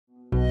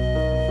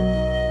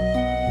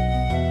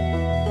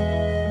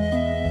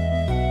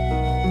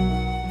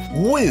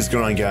What is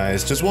going on,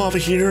 guys? Just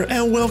Waffle here,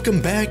 and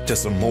welcome back to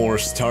some more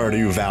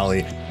Stardew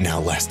Valley. Now,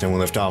 last time we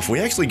left off, we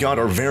actually got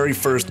our very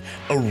first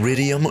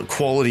iridium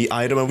quality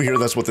item over here.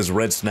 That's what this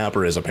red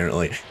snapper is,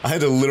 apparently. I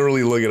had to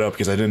literally look it up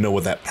because I didn't know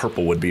what that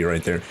purple would be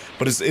right there.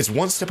 But it's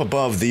one step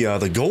above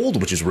the gold,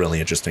 which is really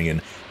interesting.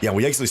 And yeah,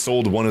 we actually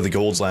sold one of the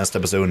golds last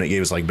episode, and it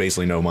gave us like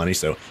basically no money.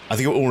 So I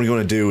think what we're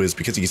going to do is,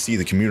 because you can see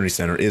the community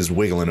center is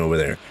wiggling over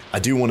there, I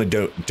do want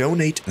to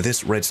donate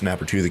this red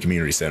snapper to the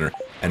community center,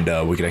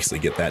 and we could actually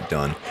get that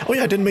done. Oh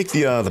yeah, I didn't make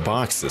the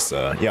box this,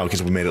 yeah,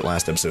 because we made it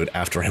last episode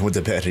after I went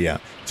to bed, yeah,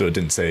 so it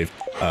didn't save.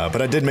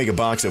 But I did make a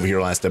box over here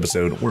last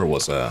episode. Where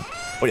was, oh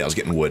yeah, I was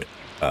getting wood.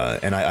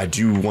 And I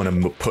do want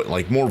to put,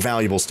 like, more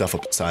valuable stuff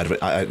up inside of it.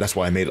 That's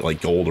why I made it,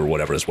 like, gold or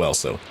whatever as well.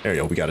 So, there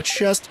you go. We got a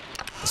chest.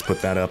 Let's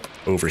put that up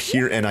over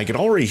here. And I can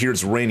already hear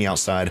it's raining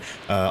outside.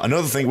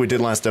 Another thing we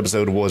did last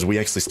episode was we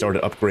actually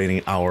started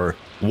upgrading our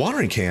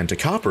watering can to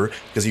copper.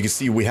 Because you can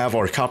see we have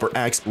our copper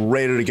axe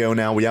ready to go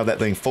now. We have that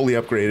thing fully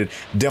upgraded.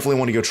 Definitely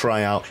want to go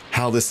try out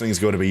how this thing's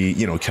going to be,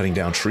 you know, cutting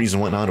down trees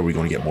and whatnot. Are we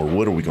going to get more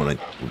wood? Are we going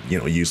to, you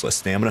know, use less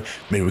stamina?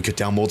 Maybe we cut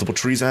down multiple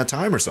trees at a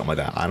time or something like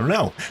that. I don't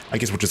know. I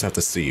guess we'll just have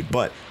to see.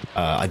 But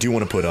I do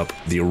want to put up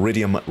the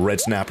iridium red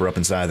snapper up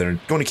inside there.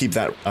 Going to keep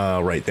that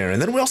right there. And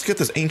then we also get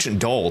this ancient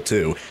doll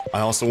too.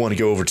 I also want to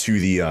go over to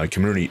the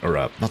community, or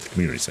not the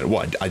community center.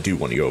 Well, I do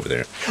want to go over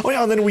there. Oh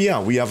yeah, and then we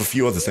have a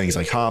few other things,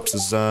 like hops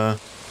is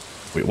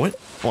wait, what?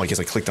 Oh, I guess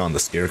I clicked on the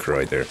scarecrow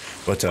right there.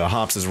 But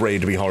hops is ready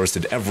to be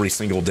harvested every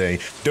single day.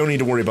 Don't need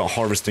to worry about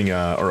harvesting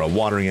or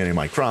watering any of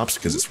my crops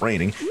because it's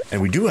raining.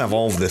 And we do have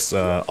all of this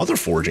other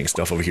foraging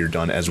stuff over here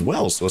done as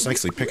well. So let's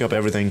actually pick up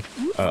everything.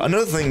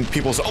 Another thing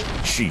people say,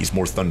 oh, jeez,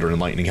 more thunder and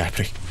lightning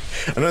happening.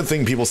 Another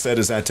thing people said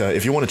is that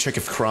if you want to check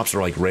if crops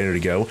are like ready to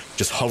go,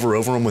 just hover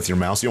over them with your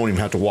mouse. You don't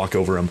even have to walk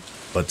over them.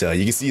 But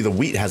you can see the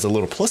wheat has a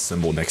little plus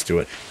symbol next to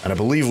it. And I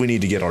believe we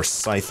need to get our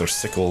scythe or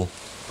sickle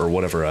or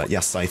whatever, yeah,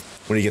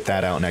 scythe. We're gonna get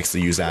that out and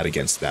actually use that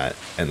against that,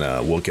 and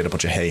we'll get a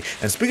bunch of hay.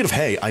 And speaking of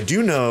hay, I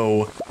do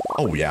know,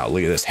 oh yeah,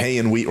 look at this, hay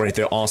and wheat right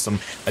there, awesome.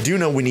 I do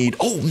know we need,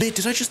 oh man,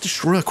 did I just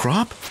destroy a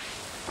crop?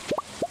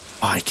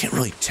 Oh, I can't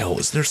really tell,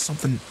 is there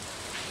something,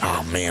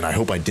 oh man, I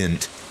hope I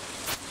didn't.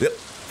 Yep,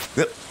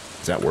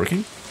 is that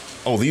working?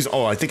 Oh, these,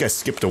 oh, I think I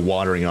skipped a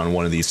watering on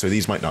one of these, so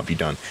these might not be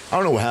done. I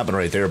don't know what happened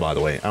right there, by the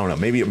way. I don't know,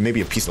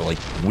 maybe a piece of, like,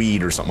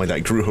 weed or something like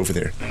that grew over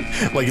there.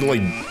 like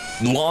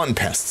lawn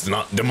pests,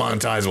 not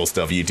demonetizable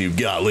stuff, YouTube,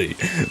 golly.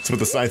 Let's put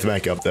the scythe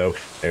back up, though.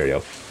 There you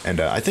go. And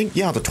I think,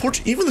 yeah,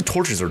 even the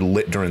torches are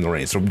lit during the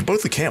rain. So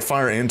both the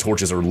campfire and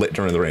torches are lit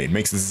during the rain.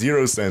 Makes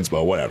zero sense,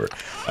 but whatever.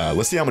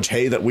 Let's see how much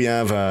hay that we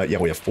have. Yeah,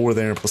 we have 4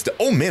 there. Plus,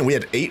 oh, man, we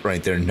had 8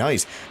 right there.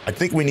 Nice. I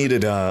think we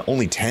needed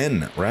only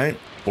 10, right?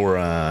 Or,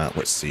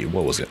 let's see,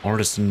 what was it?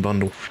 Artisan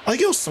bundle? I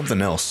think it was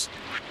something else.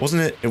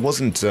 Wasn't it? It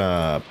wasn't,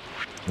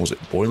 was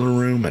it Boiler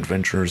Room,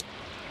 Adventures?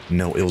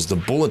 No, it was the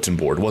bulletin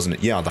board, wasn't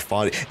it? Yeah, the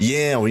fodder.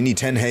 Yeah, we need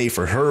 10 hay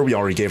for her. We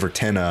already gave her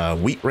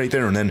 10 wheat right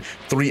there, and then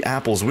 3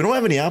 apples. We don't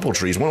have any apple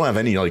trees. We don't have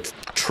any, like,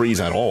 trees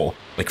at all.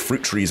 Like,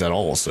 fruit trees at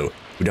all, so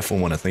we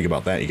definitely want to think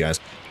about that, you guys.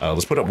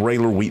 Let's put up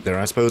regular wheat there,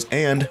 I suppose,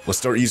 and let's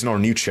start using our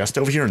new chest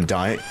over here and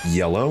dye it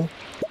yellow.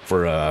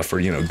 For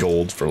you know,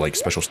 gold, for like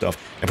special stuff,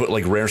 and put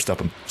like rare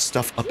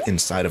stuff up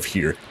inside of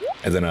here,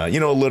 and then you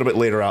know, a little bit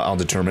later I'll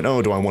determine,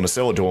 oh, do I want to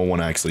sell it, do I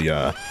want to actually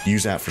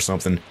use that for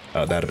something.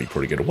 That'd be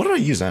pretty good. What did I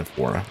use that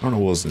for? I don't know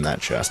what was in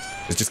that chest.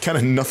 It's just kind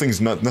of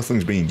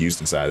nothing's being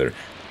used inside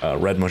there.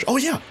 Red mush. Oh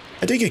yeah,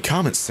 I did get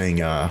comments saying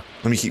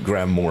let me keep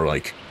grabbing more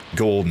like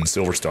gold and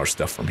silver star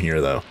stuff from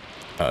here though.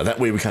 That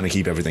way we kind of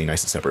keep everything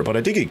nice and separate. But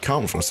I did get a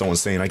comment from someone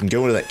saying I can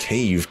go into that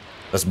cave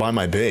that's by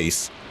my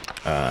base.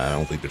 I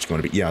don't think there's going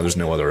to be, yeah, there's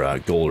no other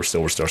gold or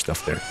silver star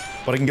stuff there.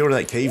 But I can go to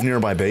that cave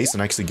nearby base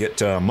and actually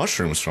get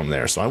mushrooms from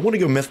there. So I want to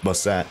go myth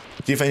bust that,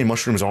 see if any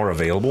mushrooms are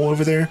available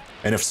over there.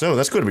 And if so,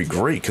 that's going to be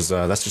great, because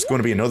that's just going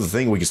to be another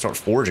thing we can start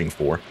foraging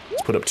for.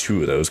 Let's put up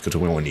 2 of those, because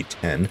we only need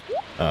 10.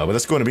 But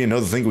that's going to be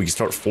another thing we can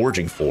start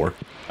foraging for.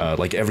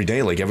 Like every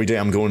day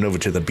I'm going over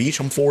to the beach,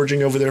 I'm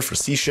foraging over there for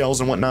seashells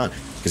and whatnot,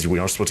 because we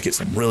are supposed to get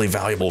some really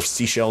valuable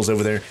seashells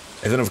over there.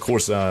 And then of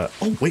course, oh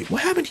wait,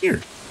 what happened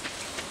here?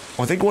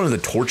 Oh, I think one of the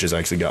torches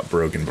actually got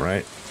broken,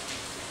 right?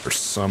 Or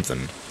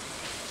something.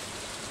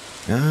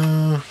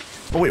 Oh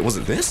wait, was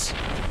it this?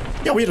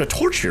 Yeah, we had a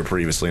torch here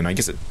previously, and I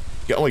guess it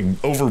got like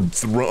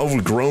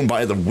overgrown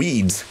by the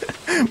weeds,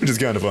 which is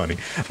kind of funny.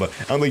 But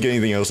I don't think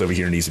anything else over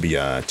here needs to be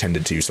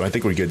tended to, so I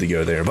think we're good to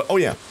go there. But oh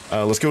yeah,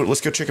 let's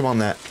go check him on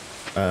that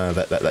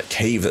that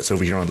cave that's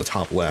over here on the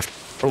top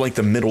left, or like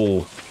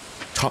the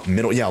top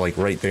middle, yeah, like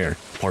right there,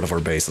 part of our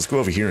base. Let's go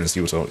over here and see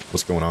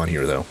what's going on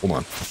here, though. Hold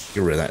on,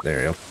 get rid of that. There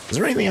you go. Is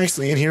there anything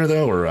actually in here,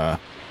 though, or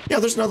yeah,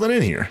 there's nothing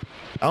in here.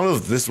 I don't know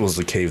if this was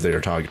the cave they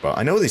were talking about.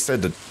 I know they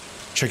said to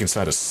check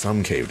inside of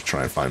some cave to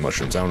try and find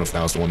mushrooms. I don't know if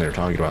that was the one they were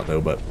talking about, though,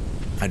 but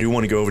I do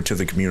want to go over to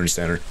the community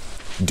center,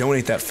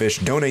 donate that fish,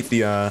 donate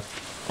the oh,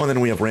 and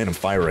then we have random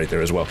fire right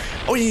there as well.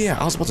 Oh yeah,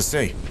 I was about to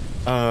say,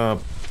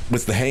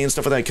 with the hay and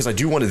stuff like that, because I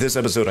do want to, this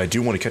episode, I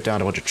do want to cut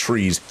down a bunch of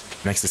trees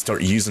and actually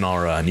start using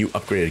our new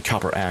upgraded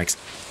copper axe.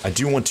 I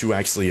do want to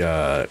actually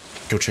go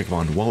check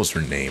on, what was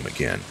her name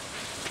again?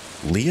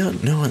 Leah?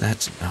 No,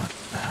 that's not,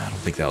 I don't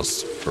think that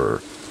was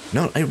her.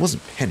 No, it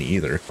wasn't Penny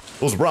either.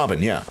 It was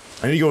Robin, yeah.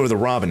 I need to go over to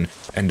Robin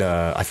and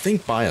I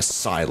think buy a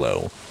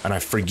silo. And I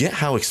forget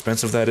how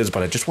expensive that is,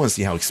 but I just want to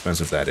see how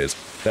expensive that is.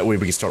 That way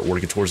we can start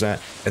working towards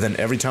that. And then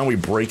every time we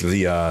break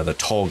the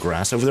tall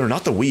grass over there,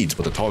 not the weeds,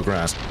 but the tall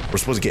grass, we're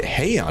supposed to get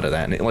hay out of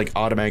that. And it like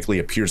automatically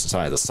appears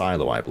inside of the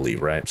silo, I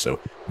believe, right? So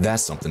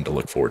that's something to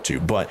look forward to.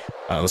 But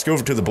let's go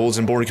over to the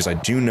bulletin board because I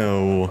do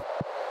know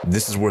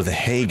this is where the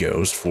hay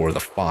goes for the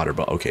fodder.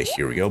 But okay,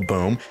 here we go.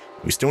 Boom.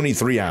 We still need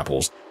 3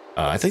 apples.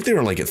 I think they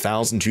were like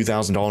 $1,000,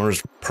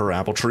 $2,000 per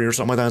apple tree or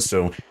something like that.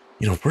 So,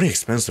 you know, pretty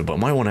expensive, but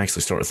might want to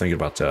actually start thinking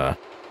about,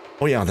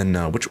 oh yeah, then,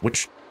 I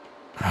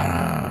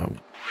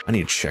need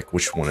to check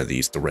which one of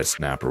these the red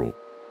snapper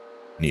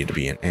needed to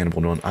be an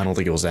animal one. I don't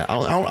think it was that. I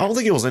don't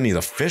think it was any of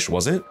the fish,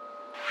 was it?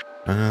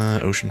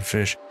 Ocean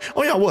fish.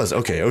 Oh yeah, it was.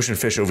 Okay, ocean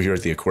fish over here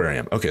at the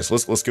aquarium. Okay, so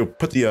let's go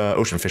put the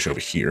ocean fish over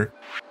here.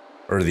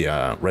 Or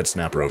the red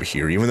snapper over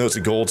here. Even though it's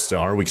a gold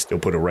star, we can still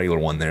put a regular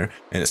one there,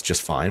 and it's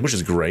just fine, which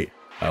is great.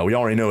 We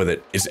already know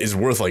that it's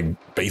worth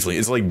like, basically,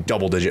 it's like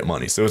double-digit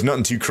money, so it's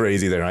nothing too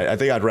crazy there. I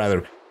think I'd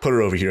rather put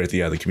her over here at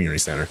the community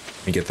center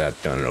and get that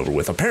done and over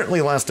with.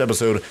 Apparently, last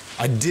episode,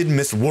 I did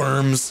miss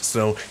worms,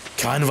 so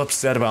kind of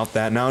upset about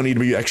that. Now I need to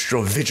be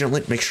extra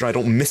vigilant, make sure I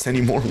don't miss any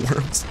more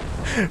worms.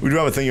 We do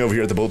have a thing over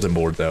here at the bulletin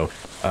board, though.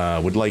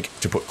 Would like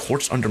to put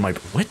quartz under my...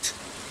 What?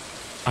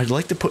 I'd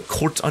like to put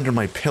quartz under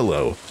my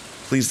pillow.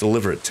 Please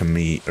deliver it to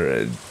me,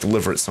 or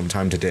deliver it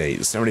sometime today.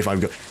 75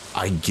 gold.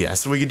 I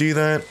guess we could do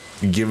that.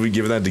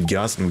 Give that to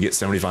Gus and we get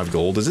 75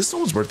 gold. Is this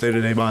someone's birthday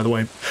today, by the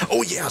way?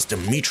 Oh yeah, it's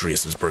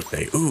Demetrius's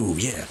birthday. Ooh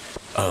yeah.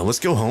 Let's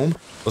go home.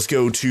 Let's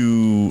go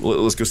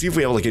see if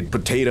we have like a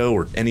potato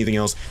or anything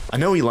else. I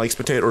know he likes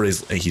potato, or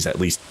he's at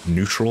least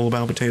neutral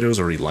about potatoes,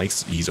 or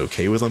he's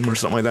okay with them or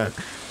something like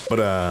that.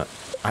 But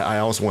I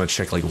also want to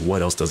check like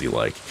what else does he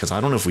like, because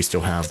I don't know if we still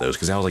have those,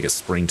 because that was like a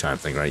springtime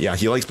thing, right? Yeah,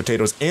 he likes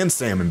potatoes and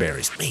salmon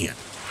berries. Man,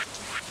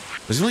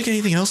 does he like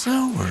anything else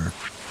though? Or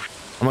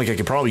I'm like, I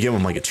could probably give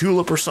him like a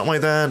tulip or something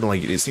like that.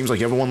 Like, it seems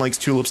like everyone likes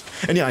tulips.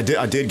 And yeah, I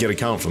did get a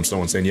comment from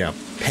someone saying, yeah,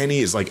 Penny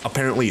is like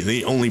apparently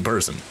the only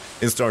person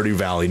in Stardew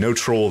Valley, no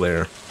troll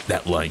there,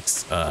 that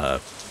likes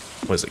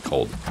what is it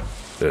called?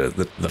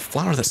 The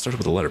flower that started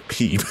with the letter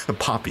P,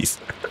 poppies.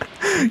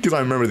 Because I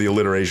remember the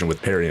alliteration with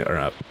Perry, or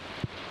what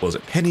was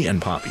it, Penny and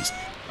poppies.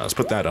 Let's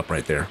put that up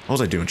right there. What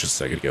was I doing just a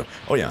second ago?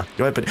 Oh yeah,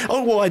 go ahead.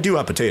 Oh well, I do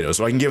have potatoes,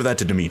 so I can give that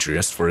to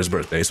Demetrius for his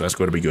birthday. So that's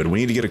going to be good. We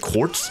need to get a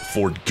quartz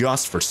for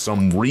Gus for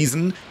some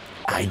reason.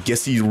 I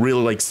guess he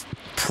really likes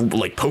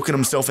like poking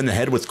himself in the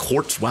head with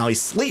quartz while he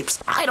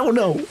sleeps. I don't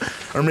know.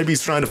 Or maybe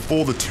he's trying to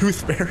fool the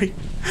tooth fairy,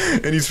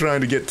 and he's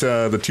trying to get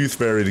the tooth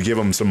fairy to give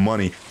him some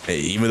money,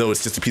 even though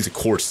it's just a piece of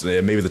quartz.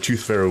 Maybe the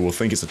tooth fairy will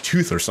think it's a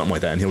tooth or something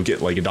like that, and he'll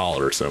get like $1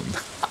 or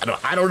something.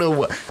 I don't know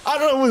what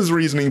his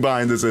reasoning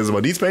behind this is,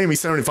 but he's paying me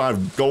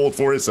 75 gold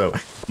for it, so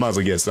might as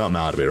well get something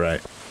out of it,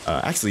 right?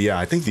 Actually, yeah,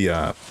 I think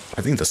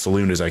the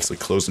saloon is actually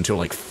closed until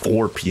like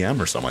 4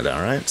 p.m. or something like that,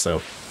 right? So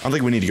I don't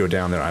think we need to go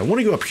down there. I want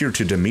to go up here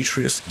to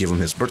Demetrius, give him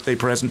his birthday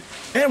present,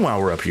 and while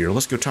we're up here,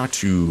 let's go talk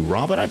to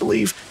Robin, I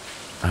believe.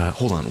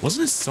 Hold on,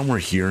 wasn't it somewhere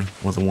here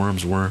where the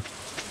worms were?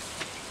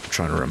 I'm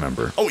trying to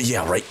remember. Oh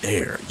yeah, right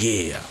there.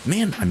 Yeah,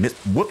 man, I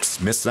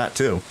missed that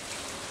too.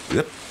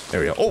 Yep, there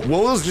we go. Oh,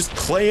 well, it was just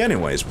clay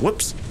anyways.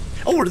 Whoops.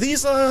 Oh, are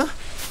these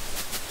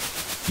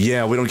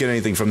Yeah, we don't get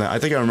anything from that. I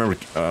think I remember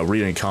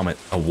reading a comment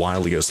a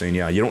while ago saying,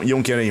 yeah, you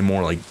don't get any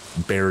more like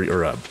berry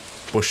or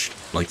bush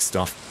like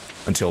stuff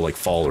until like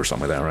fall or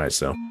something like that, right?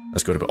 So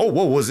let's go to. Oh,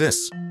 whoa, what was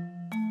this?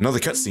 Another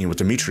cutscene with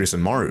Demetrius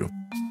and Maru.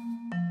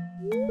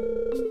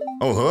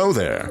 Oh, hello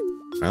there.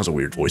 That was a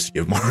weird voice to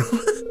give Maru.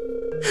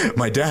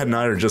 My dad and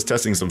I are just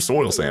testing some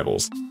soil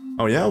samples.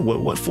 Oh yeah,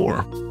 what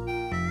for?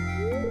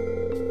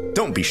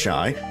 Don't be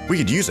shy. We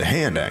could use a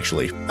hand,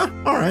 actually.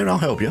 All right, I'll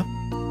help you.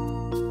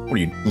 What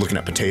are you looking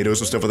at,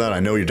 potatoes and stuff like that? I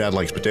know your dad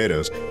likes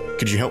potatoes.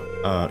 Could you help?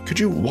 Could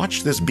you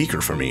watch this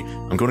beaker for me?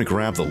 I'm going to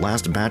grab the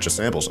last batch of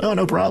samples. Oh,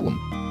 no problem.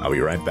 I'll be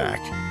right back.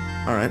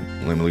 All right,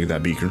 let me look at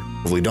that beaker.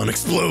 Hopefully, don't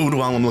explode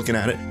while I'm looking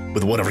at it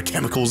with whatever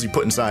chemicals you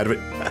put inside of it.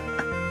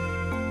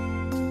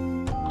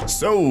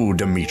 So,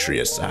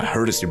 Demetrius, I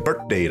heard it's your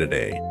birthday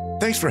today.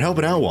 Thanks for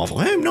helping out, Waffle.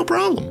 Hey, no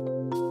problem.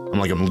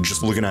 I'm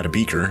just looking at a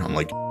beaker. I'm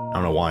like, I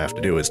don't know why I have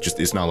to do it.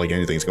 It's not like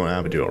anything's going to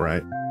happen to it,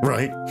 right?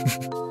 Right?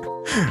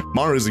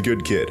 Maru's a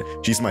good kid.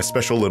 She's my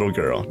special little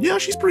girl. Yeah,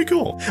 she's pretty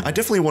cool. I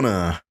definitely want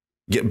to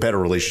get better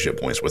relationship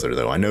points with her,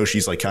 though. I know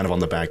she's like kind of on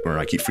the back burner.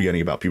 I keep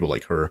forgetting about people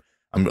like her.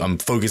 I'm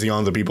focusing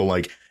on the people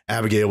like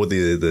Abigail with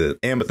the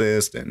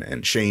amethyst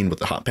and Shane with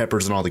the hot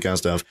peppers and all the kind of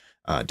stuff.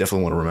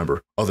 Definitely want to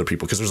remember other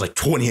people because there's like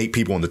 28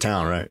 people in the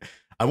town, right?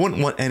 I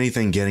wouldn't want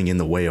anything getting in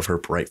the way of her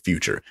bright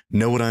future.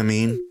 Know what I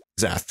mean?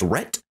 Is that a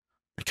threat?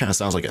 It kind of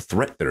sounds like a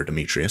threat there,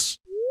 Demetrius.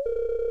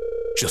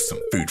 Just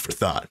some food for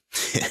thought.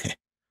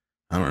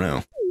 I don't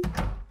know.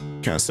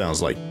 Kind of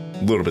sounds like a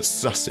little bit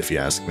sus if you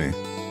ask me.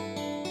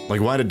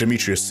 Like, why did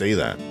Demetrius say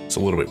that? It's a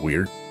little bit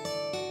weird.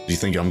 Do you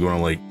think I'm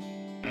gonna, like...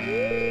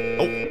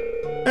 Oh,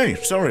 hey,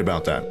 sorry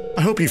about that.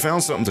 I hope you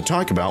found something to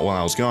talk about while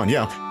I was gone.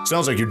 Yeah,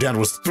 sounds like your dad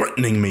was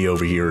threatening me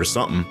over here or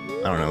something.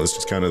 I don't know, that's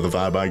just kind of the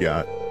vibe I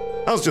got.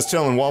 I was just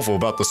telling Waffle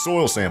about the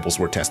soil samples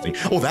we're testing.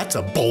 Oh, that's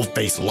a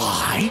bold-faced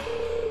lie.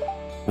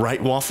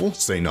 Right, Waffle?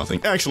 Say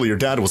nothing. Actually, your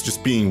dad was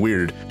just being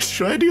weird.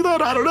 Should I do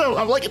that? I don't know.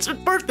 I'm like, it's his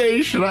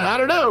birthday. Should I? I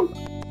don't know.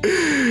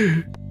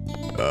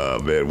 Oh,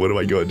 man, what am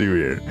I going to do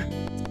here?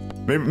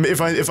 Maybe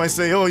if I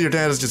say, oh, your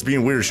dad is just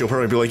being weird, she'll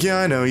probably be like, yeah,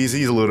 I know, he's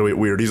a little bit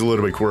weird. He's a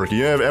little bit quirky.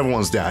 Yeah,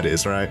 everyone's dad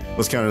is, right?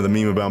 That's kind of the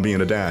meme about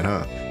being a dad,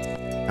 huh?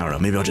 I don't know.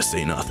 Maybe I'll just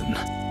say nothing.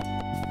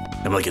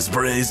 I'm like, it's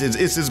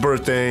his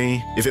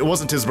birthday. If it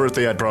wasn't his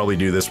birthday, I'd probably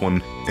do this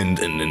one and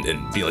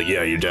be like,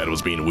 yeah, your dad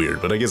was being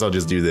weird. But I guess I'll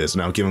just do this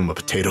and I'll give him a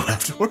potato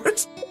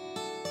afterwards.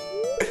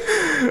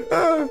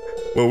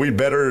 Well, we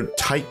better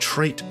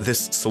titrate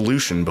this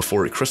solution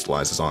before it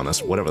crystallizes on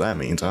us, whatever that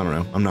means. I don't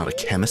know. I'm not a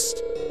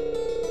chemist.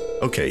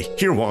 Okay,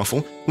 here,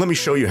 Waffle. Let me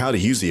show you how to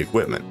use the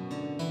equipment.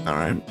 All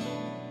right.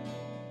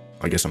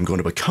 I guess I'm going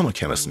to become a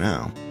chemist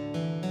now.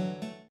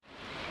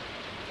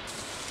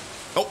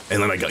 Oh,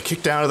 and then I got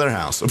kicked out of their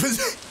house.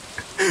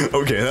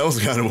 Okay, that was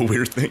kind of a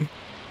weird thing.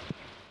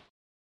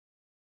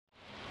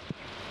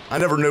 I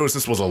never noticed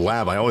this was a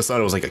lab. I always thought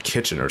it was like a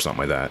kitchen or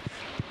something like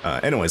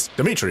that. Anyways,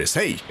 Demetrius,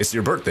 hey, it's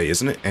your birthday,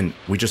 isn't it? And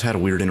we just had a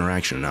weird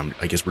interaction.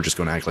 I guess we're just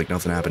going to act like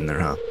nothing happened there,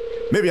 huh?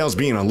 Maybe I was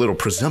being a little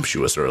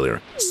presumptuous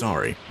earlier.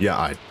 Sorry.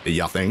 Yeah,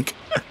 you think?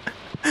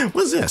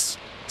 What's this?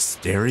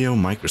 Stereo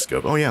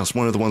microscope. Oh, yeah, it's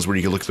one of the ones where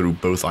you can look through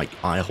both like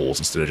eye holes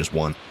instead of just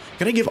one.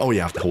 Can I give... Oh,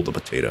 yeah, I have to hold the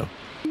potato.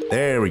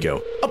 There we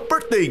go. A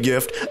birthday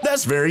gift.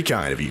 That's very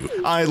kind of you.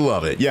 I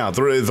love it. Yeah,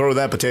 throw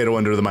that potato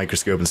under the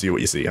microscope and see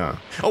what you see, huh?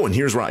 Oh, and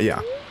here's right.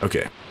 Yeah.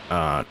 Okay.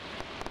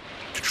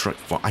 Construct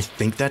farm. I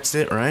think that's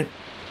it, right?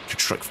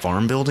 Construct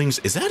farm buildings.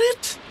 Is that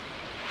it?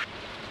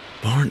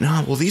 Barn.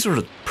 No. Well, these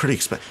are pretty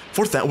expensive.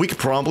 4,000. We could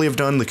probably have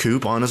done the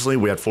coop. Honestly,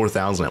 we had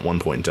 4,000 at one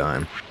point in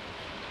time.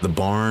 The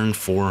barn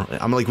 4.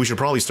 I'm like, we should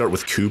probably start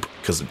with coop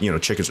because you know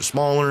chickens are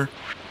smaller,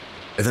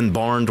 and then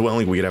barn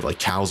dwelling. We could have like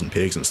cows and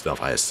pigs and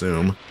stuff. I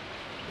assume.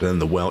 Then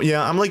the well,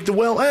 yeah, I'm like the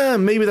well,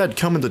 maybe that'd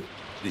come into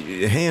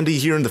handy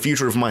here in the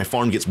future if my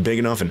farm gets big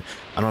enough and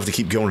I don't have to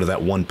keep going to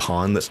that one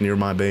pond that's near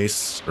my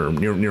base or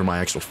near my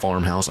actual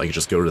farmhouse. I could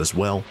just go to this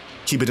well,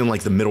 keep it in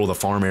like the middle of the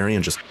farm area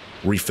and just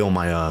refill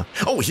my,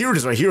 oh, here it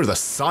is right here. The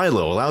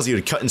silo allows you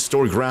to cut and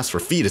store grass for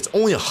feed. It's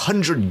only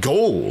 100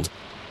 gold,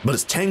 but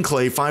it's 10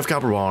 clay, 5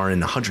 copper bar,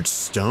 and 100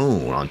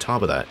 stone on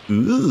top of that.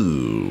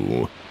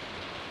 Ooh,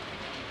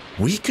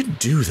 we could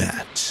do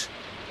that.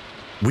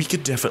 We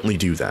could definitely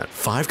do that.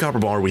 5 copper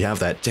bar, we have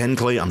that. 10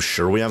 clay, I'm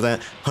sure we have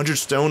that. 100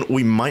 stone,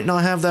 we might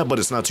not have that, but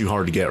it's not too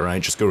hard to get,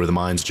 right? Just go to the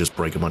mines, just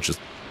break a bunch of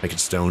like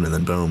stone, and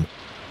then boom.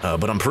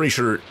 But I'm pretty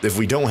sure if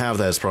we don't have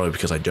that, it's probably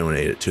because I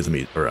donated it to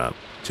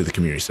the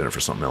community center for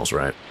something else,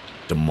 right?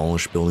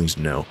 Demolish buildings,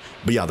 no.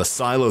 But yeah, the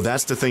silo,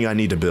 that's the thing I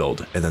need to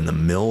build. And then the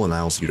mill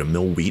allows you to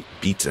mill wheat,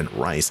 beets, and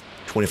rice.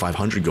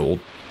 2,500 gold,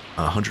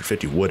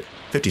 150 wood,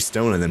 50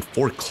 stone, and then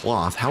 4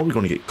 cloth. How are we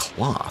going to get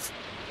cloth?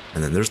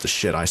 And then there's the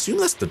shit. I assume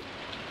that's the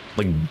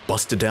like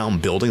busted down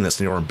building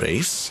that's near our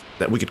base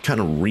that we could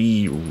kind of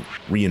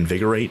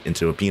reinvigorate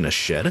into being a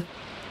shed,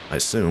 I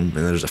assume.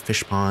 And there's a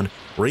fish pond,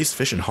 raise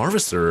fish and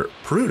harvester,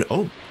 prune.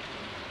 Oh,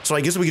 so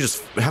I guess we could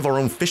just have our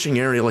own fishing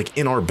area like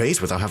in our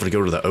base without having to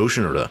go to the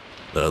ocean or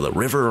the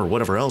river or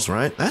whatever else,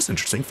 right? That's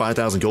interesting.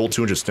 5,000 gold,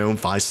 200 stone,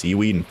 5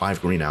 seaweed, and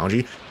 5 green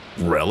algae.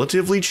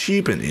 Relatively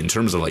cheap in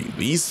terms of like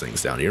these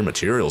things down here,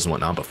 materials and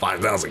whatnot, but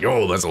 5,000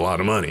 gold, that's a lot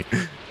of money.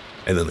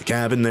 And then the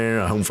cabin there,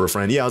 a home for a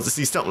friend. Yeah,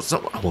 see,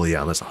 well,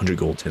 yeah, that's 100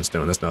 gold, 10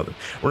 stone. That's nothing.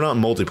 We're not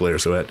in multiplayer,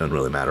 so that doesn't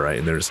really matter, right?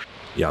 And there's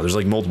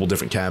like multiple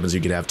different cabins. You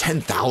could have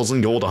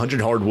 10,000 gold,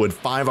 100 hardwood,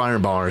 5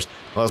 iron bars.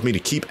 Allows me to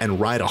keep and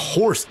ride a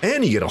horse,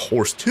 and you get a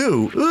horse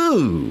too.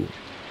 Ooh.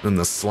 Then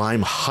the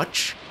slime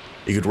hutch.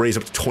 You could raise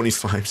up to 20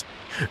 slimes.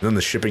 And then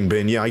the shipping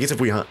bin. Yeah, I guess if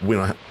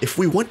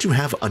we want to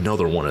have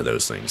another one of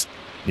those things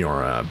near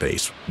our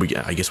base,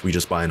 I guess we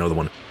just buy another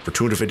one for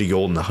 250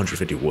 gold and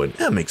 150 wood.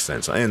 That makes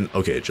sense. And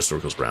okay, it just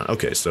circles around.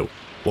 Okay, so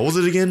what was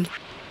it again?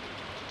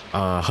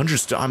 100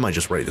 stone. I might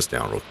just write this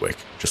down real quick,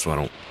 just so I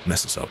don't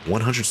mess this up.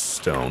 100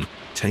 stone,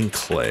 10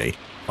 clay,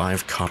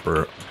 5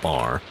 copper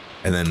bar,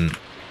 and then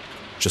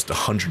just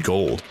 100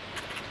 gold.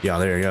 Yeah,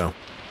 there you go.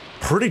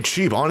 Pretty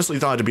cheap. Honestly,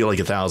 thought it'd be like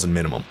 1,000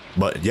 minimum,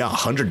 but yeah,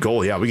 100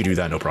 gold. Yeah, we could do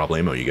that, no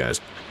problemo, you guys.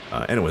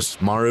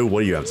 Anyways, Maru, what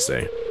do you have to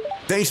say?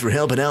 Thanks for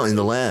helping out in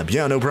the lab.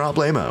 Yeah, no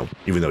problemo.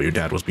 Even though your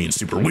dad was being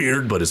super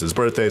weird, but it's his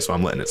birthday, so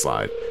I'm letting it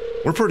slide.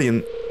 We're pretty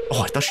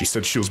oh, I thought she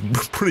said she was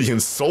pretty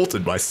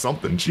insulted by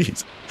something.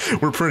 Jeez.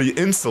 We're pretty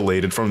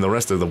insulated from the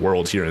rest of the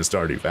world here in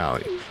Stardew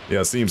Valley.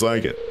 Yeah, seems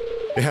like it.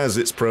 It has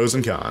its pros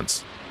and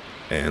cons.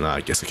 And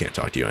I guess I can't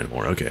talk to you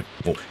anymore. Okay.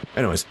 Well,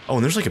 anyways. Oh,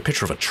 and there's like a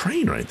picture of a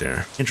train right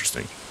there.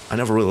 Interesting. I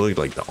never really looked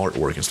like the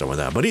artwork and stuff like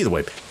that. But either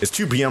way, it's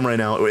 2 p.m. right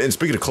now. And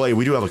speaking of clay,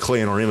 we do have a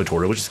clay in our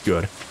inventory, which is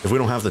good. If we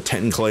don't have the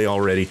Tenton clay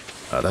already,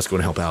 that's going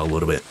to help out a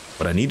little bit.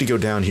 But I need to go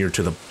down here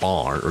to the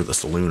bar or the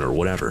saloon or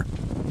whatever.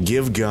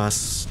 Give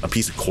Gus a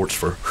piece of quartz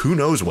for who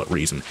knows what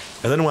reason.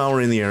 And then while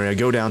we're in the area,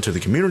 go down to the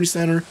community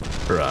center.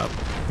 Or,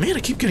 man, I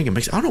keep getting it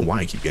mixed. I don't know why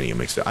I keep getting it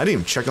mixed up. I didn't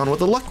even check on what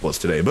the luck was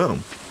today.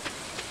 Boom.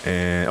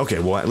 And, okay,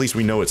 well, at least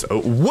we know it's...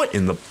 Oh, what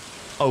in the...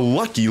 A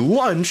lucky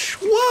lunch?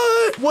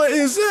 What? What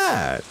is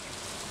that?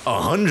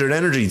 100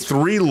 energy,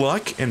 3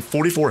 luck, and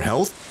 44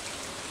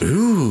 health?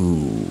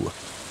 Ooh.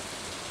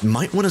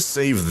 Might want to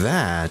save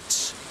that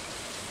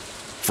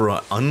for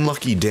an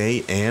unlucky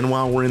day and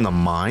while we're in the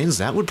mines.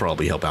 That would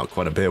probably help out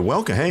quite a bit.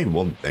 Welcome. Hey,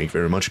 well, thank you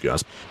very much,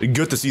 Gus.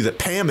 Good to see that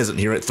Pam isn't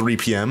here at 3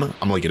 p.m.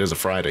 I'm like, it is a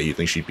Friday. You'd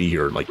think she'd be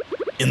here, like,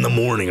 in the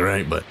morning,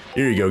 right? But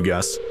here you go,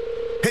 Gus.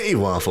 Hey,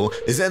 Waffle.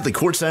 Is that the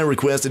quartz I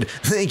requested?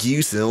 Thank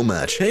you so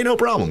much. Hey, no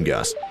problem,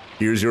 Gus.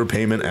 Here's your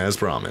payment as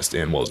promised.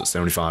 And what was it,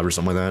 75 or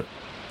something like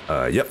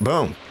that? Yep,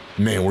 boom.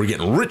 Man, we're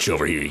getting rich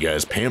over here, you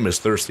guys. Pam is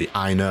thirsty.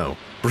 I know.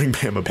 Bring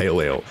Pam a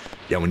pale ale.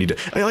 Yeah, we need to...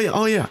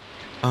 Oh, yeah.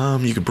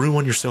 You can brew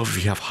one yourself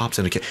if you have hops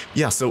in a keg.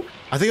 Yeah, so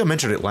I think I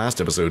mentioned it last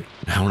episode.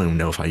 I don't even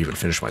know if I even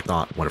finished my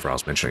thought whenever I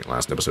was mentioning it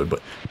last episode,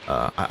 but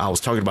I was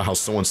talking about how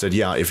someone said,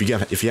 yeah, if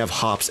you have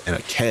hops and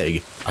a keg.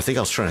 I think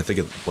I was trying to think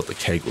of what the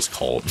keg was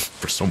called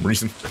for some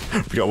reason.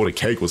 I forgot what a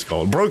keg was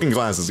called. Broken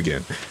glasses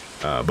again.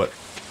 But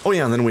oh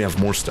yeah, and then we have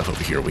more stuff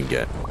over here we can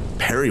get.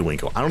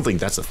 Periwinkle. I don't think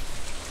that's a...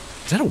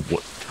 Is that a...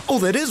 Oh,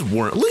 that is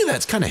worm. Look at that.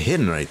 It's kind of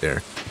hidden right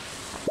there.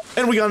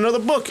 And we got another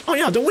book. Oh,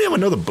 yeah. Don't we have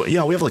another book?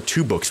 Yeah, we have like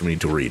 2 books we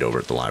need to read over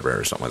at the library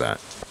or something like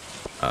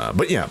that.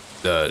 But yeah,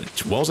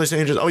 what was I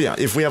saying? Oh, yeah.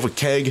 If we have a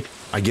keg,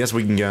 I guess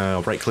we can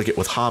right-click it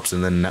with hops,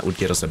 and then that would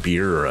get us a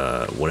beer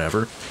or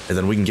whatever. And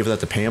then we can give that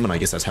to Pam, and I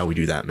guess that's how we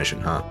do that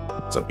mission,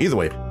 huh? So either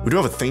way, we do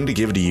have a thing to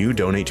give to you.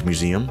 Donate to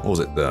museum. What was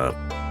it?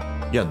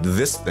 Yeah,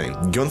 this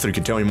thing. Gunther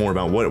can tell me more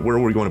about where are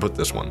we going to put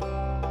this one.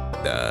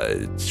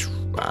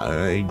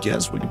 I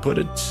guess we can put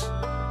it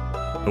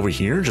over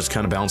here. Just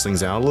kind of balance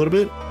things out a little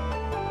bit.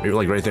 Maybe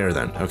like right there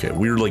then. Okay,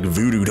 weird like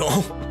voodoo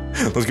doll.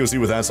 Let's go see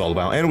what that's all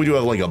about. And we do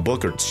have like a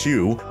book or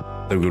 2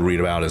 that we could read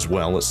about as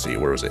well. Let's see,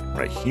 where is it?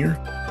 Right here?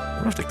 I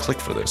don't have to click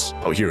for this.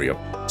 Oh, here we go.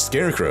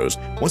 Scarecrows.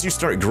 Once you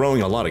start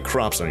growing a lot of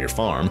crops on your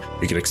farm,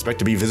 you can expect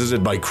to be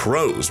visited by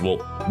crows. Well,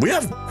 we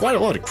have quite a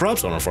lot of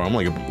crops on our farm,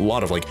 like a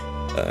lot of like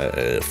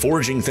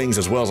foraging things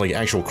as well as like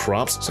actual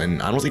crops,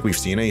 and I don't think we've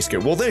seen any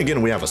well, then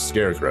again, we have a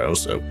scarecrow,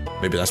 so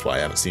maybe that's why I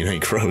haven't seen any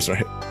crows,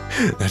 right?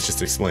 That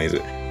just explains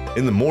it.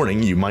 In the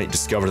morning, you might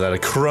discover that a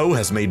crow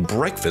has made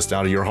breakfast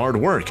out of your hard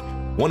work.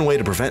 One way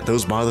to prevent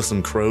those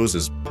bothersome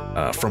crows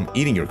from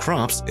eating your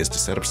crops is to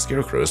set up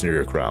scarecrows near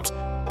your crops.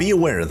 Be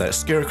aware that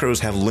scarecrows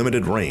have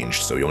limited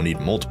range, so you'll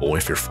need multiple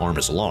if your farm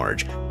is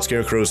large.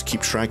 Scarecrows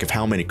keep track of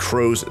how many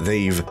crows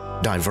they've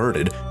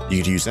diverted. You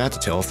could use that to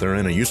tell if they're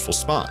in a useful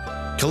spot.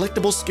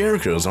 Collectible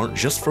scarecrows aren't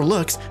just for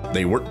looks,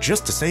 they work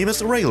just the same as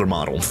the regular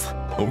model.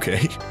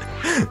 Okay,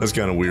 that's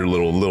kind of weird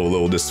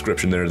little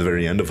description there at the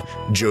very end of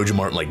Joja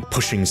Mart like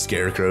pushing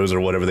scarecrows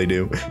or whatever they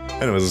do.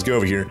 Anyways, let's go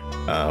over here.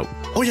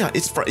 Oh yeah,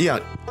 yeah.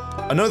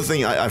 Another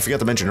thing I forgot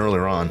to mention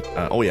earlier on.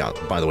 Oh yeah,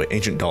 by the way,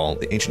 ancient doll.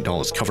 The ancient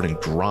doll is covered in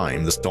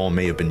grime. This doll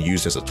may have been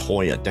used as a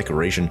toy, a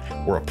decoration,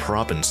 or a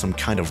prop in some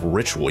kind of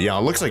ritual. Yeah,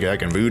 it looks like a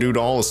voodoo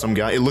doll of some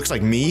guy. It looks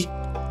like me.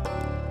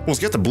 Well, it's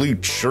got the blue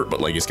shirt,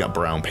 but like it's got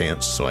brown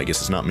pants, so I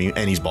guess it's not me.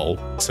 And he's bald,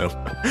 so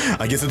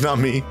I guess it's not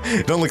me.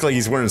 It don't look like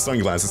he's wearing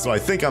sunglasses, so I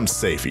think I'm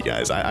safe, you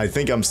guys. I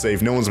think I'm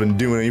safe. No one's been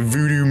doing any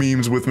voodoo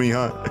memes with me,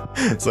 huh?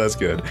 So that's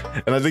good.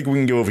 And I think we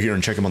can go over here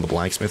and check him on the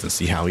blacksmith and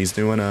see how he's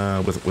doing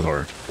with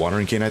our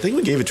watering can. I think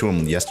we gave it to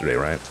him yesterday,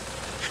 right?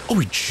 Oh,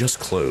 we just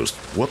closed.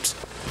 Whoops.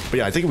 But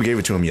yeah, I think we gave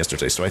it to him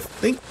yesterday, so I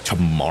think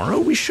tomorrow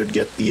we should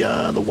get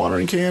the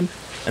watering can.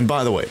 And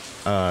by the way,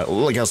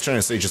 like I was trying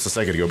to say just a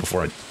second ago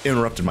before I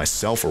interrupted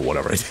myself or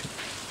whatever I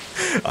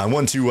did, I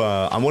want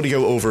to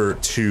go over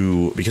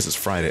to, because it's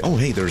Friday. Oh,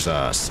 hey, there's oh,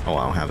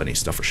 I don't have any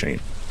stuff for Shane.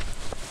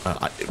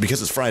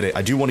 Because it's Friday,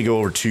 I do want to go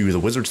over to the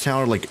Wizard's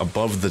Tower, like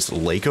above this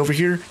lake over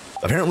here.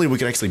 Apparently, we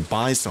could actually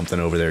buy something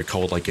over there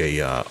called like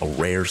a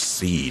rare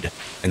seed,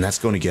 and that's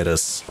going to get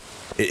us.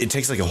 It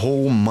takes like a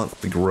whole month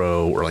to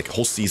grow, or like a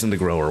whole season to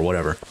grow, or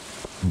whatever.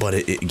 But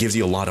it gives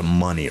you a lot of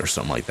money or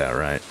something like that,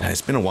 right?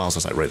 It's been a while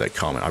since I read that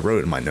comment. I wrote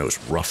it in my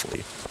notes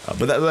roughly.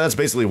 But that's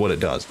basically what it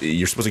does.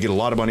 You're supposed to get a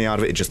lot of money out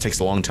of it. It just takes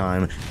a long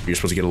time. You're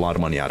supposed to get a lot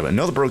of money out of it.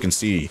 Another broken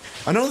CD.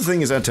 Another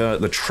thing is that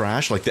the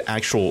trash, like the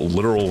actual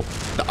literal,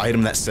 the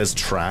item that says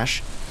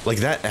trash, like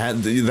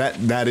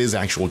that is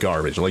actual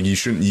garbage. Like you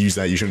shouldn't use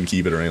that. You shouldn't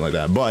keep it or anything like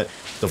that. But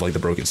stuff like the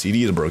broken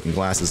CD, the broken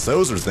glasses,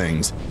 those are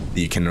things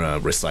that you can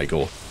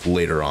recycle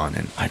later on.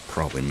 And I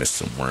probably missed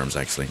some worms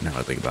actually, now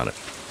I think about it.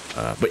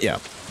 But yeah,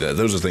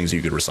 those are things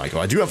you could recycle.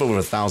 I do have over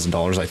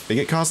 $1,000. I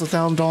think it costs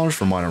 $1,000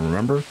 from what I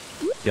remember.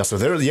 Yeah, so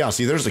there, yeah,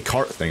 see, there's the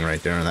cart thing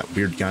right there, and that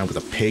weird guy with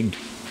a pig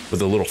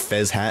with a little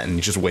fez hat, and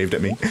he just waved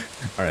at me.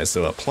 All right,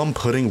 so plum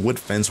pudding, wood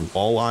fence,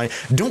 walleye.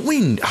 Don't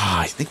we?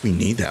 I think we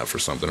need that for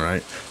something,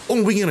 right?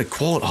 Oh, we get a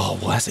quality. Oh,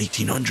 well, that's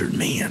 1,800,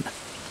 man.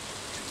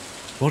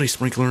 Quality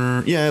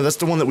sprinkler. Yeah, that's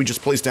the one that we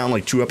just placed down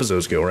like 2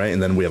 episodes ago, right?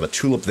 And then we have a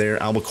tulip there,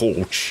 albacole.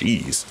 Oh,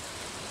 jeez.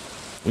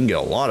 We can get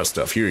a lot of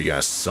stuff here, you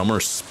guys.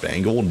 Summer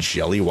spangled,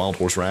 jelly, wild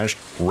horseradish.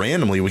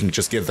 Randomly, we can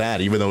just get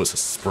that, even though it's a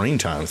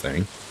springtime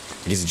thing.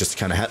 I guess you just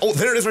kind of had... Oh,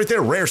 there it is right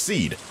there. Rare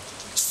seed.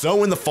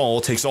 Sow in the fall.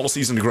 Takes all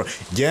season to grow.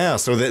 Yeah,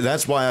 so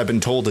that's why I've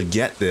been told to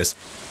get this.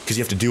 Because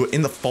you have to do it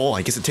in the fall.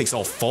 I guess it takes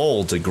all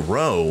fall to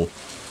grow.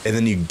 And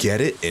then you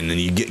get it, and then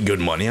you get good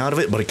money out of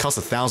it. But it costs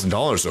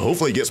 $1,000, so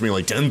hopefully it gets me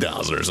like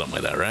 $10,000 or something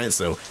like that, right?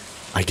 So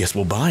I guess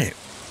we'll buy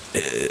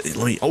it.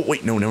 Let me... Oh,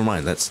 wait, no, never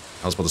mind. I was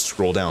about to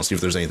scroll down, see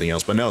if there's anything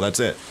else. But no, that's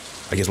it.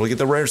 I guess we'll get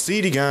the rare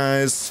seed, you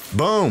guys.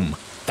 Boom.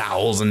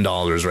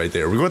 $1,000 right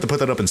there. We're going to have to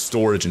put that up in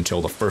storage until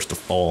the 1st of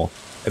fall.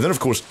 And then, of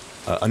course,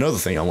 another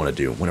thing I want to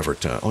do whenever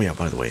it... oh, yeah,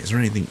 by the way, is there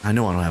anything... I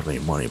know I don't have any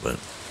money, but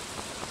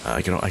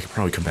I could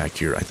probably come back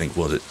here, I think,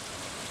 was it...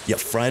 Yeah,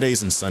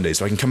 Fridays and Sundays.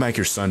 So I can come back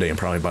here Sunday and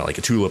probably buy like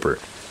a tulip or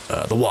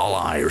the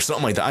walleye or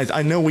something like that.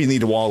 I know we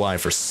need a walleye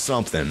for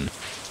something,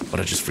 but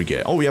I just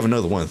forget. Oh, we have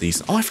another one of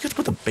these. Oh, I forgot to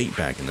put the bait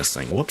back in this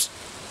thing. Whoops.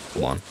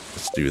 Hold on.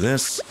 Let's do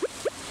this.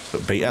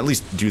 Put bait. At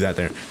least do that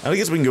there. I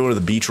guess we can go to the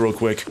beach real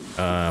quick.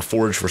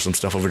 Forage for some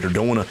stuff over there.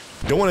 Don't want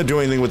to do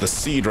anything with the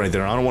seed right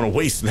there. I don't want to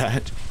waste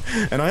that.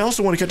 And I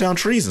also want to cut down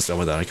trees and stuff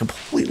like that. I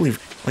completely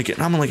I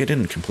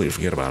didn't completely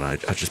forget about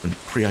it. I've just been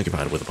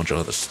preoccupied with a bunch of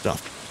other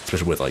stuff.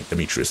 Especially with like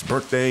Demetrius'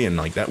 birthday and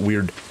like that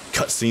weird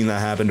cutscene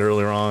that happened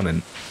earlier on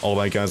and all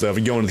that kind of stuff.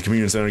 Going to the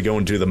community center,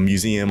 going to the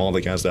museum, all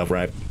that kind of stuff,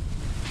 right?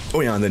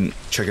 Oh yeah, and then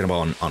checking up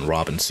on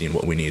Robin, seeing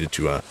what we needed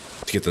to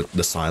get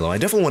the silo. I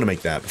definitely want to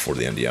make that before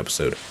the end of the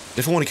episode.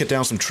 Definitely want to cut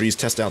down some trees,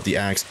 test out the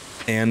axe,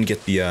 and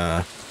get the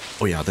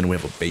oh yeah, then we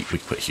have a bait we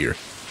can put here.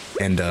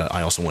 And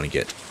I also want to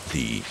get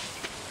the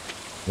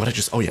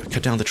oh yeah,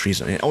 cut down the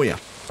trees. Oh yeah,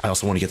 I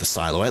also want to get the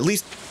silo. At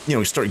least, you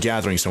know, start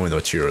gathering some of the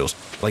materials.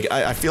 Like,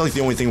 I feel like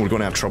the only thing we're going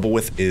to have trouble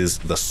with is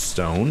the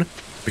stone,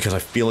 because I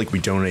feel like we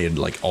donated,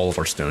 like, all of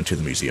our stone to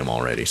the museum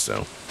already,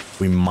 so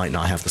we might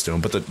not have the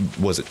stone. But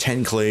was it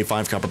 10 clay,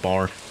 5 copper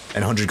bar,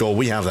 and 100 gold?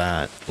 We have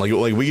that. Like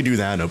we could do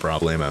that, no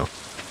problemo.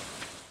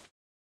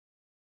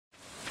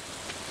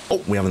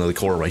 Oh, we have another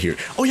coral right here.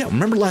 Oh yeah,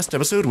 remember last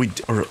episode?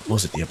 Or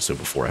was it the episode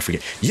before? I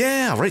forget.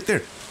 Yeah, right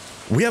there.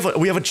 We have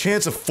a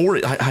chance of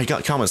I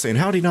got comments saying,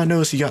 how did he not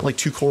notice he got like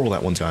 2 coral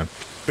that one time?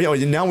 But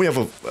yeah, now we have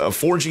a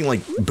foraging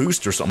like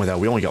boost or something like that.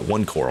 We only got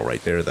 1 coral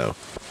right there though.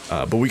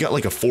 But we got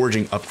like a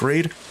foraging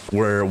upgrade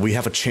where we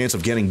have a chance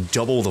of getting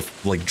double the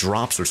like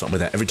drops or something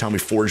like that every time we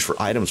forage for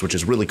items, which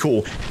is really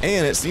cool.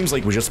 And it seems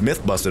like we just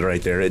myth busted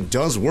right there. It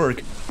does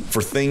work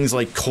for things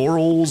like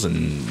corals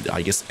and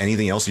I guess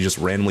anything else you just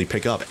randomly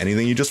pick up,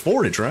 anything you just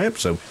forage, right?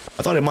 So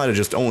I thought it might have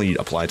just only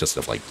applied to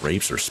stuff like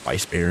grapes or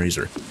spice berries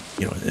or,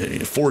 you know,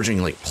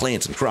 foraging like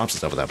plants and crops and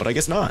stuff like that, but I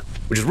guess not,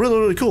 which is really,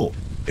 really cool.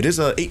 It is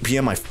 8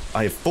 p.m. I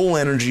have full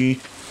energy.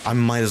 I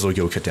might as well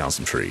go cut down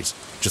some trees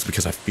just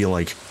because I feel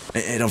like,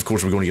 and of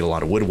course we're going to get a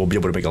lot of wood. We'll be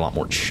able to make a lot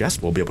more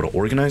chests. We'll be able to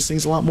organize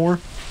things a lot more.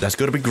 That's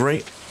going to be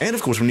great. And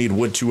of course we need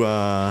wood to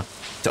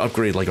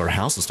upgrade like our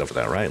house and stuff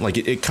like that, right? Like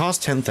it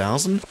costs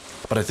 10,000,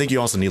 but I think you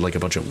also need like a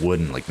bunch of wood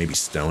and like maybe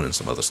stone and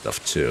some other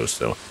stuff too.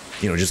 So,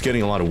 you know, just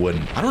getting a lot of wood.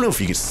 I don't know if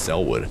you can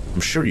sell wood.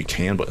 I'm sure you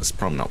can, but it's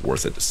probably not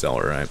worth it to sell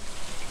it, right?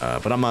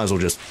 But I might as well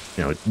just,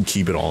 you know,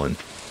 keep it all and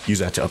use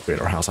that to upgrade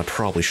our house. I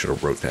probably should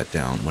have wrote that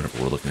down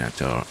whenever we're looking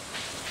at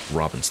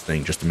Robin's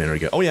thing just a minute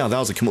ago. Oh yeah, that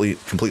was a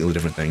completely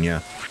different thing, yeah.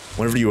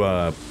 Whenever you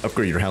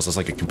upgrade your house, it's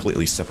like a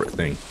completely separate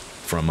thing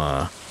from,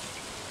 I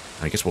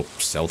guess we'll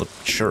sell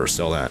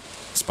that.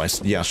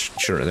 Spice, yeah,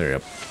 sure, there you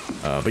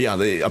go. But yeah,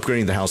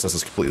 upgrading the house,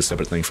 that's a completely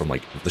separate thing from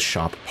like the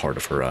shop part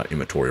of her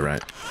inventory,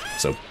 right?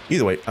 So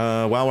either way,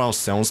 while I was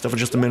selling stuff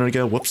just a minute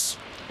ago, whoops,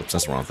 that's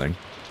the wrong thing.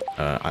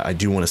 I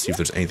do want to see if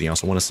there's anything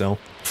else I want to sell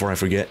before I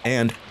forget.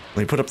 And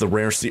let me put up the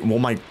rare seed. Well,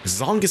 my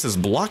Zongus is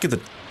blocking the...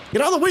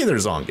 Get out of the way there,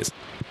 Zongus.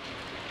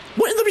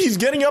 What? He's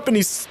getting up and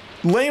he's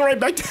laying right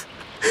back down.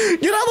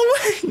 Get out of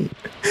the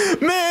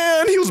way.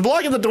 Man, he was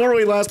blocking the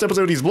doorway last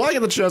episode. He's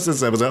blocking the chest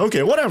this episode.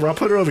 Okay, whatever. I'll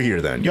put it over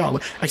here then. Y'all,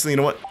 actually, you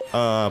know what?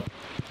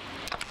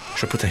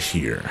 Should I put that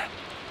here?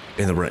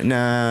 In the right?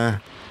 Nah.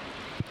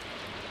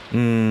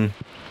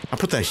 I'll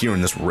put that here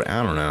in this...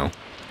 I don't know.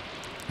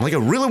 Like, I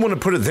really want to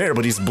put it there,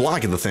 but he's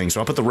blocking the thing, so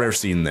I'll put the rare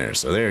seed in there.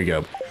 So there you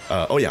go.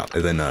 Oh, yeah,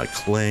 and then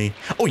clay.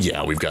 Oh,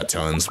 yeah, we've got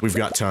tons. We've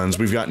got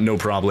no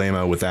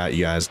problemo with that,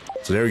 you guys.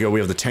 So there we go. We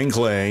have the 10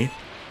 clay.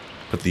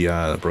 Put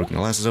the broken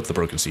glasses up, the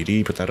broken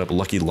CD. Put that up.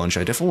 Lucky lunch.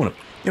 I definitely want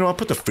to... You know, I'll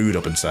put the food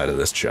up inside of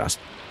this chest.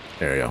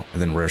 There you go.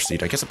 And then rare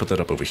seed. I guess I'll put that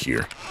up over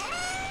here.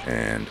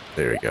 And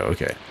there you go.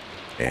 Okay.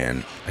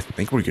 And I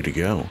think we're good to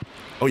go.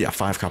 Oh, yeah,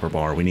 5 copper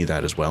bar. We need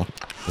that as well.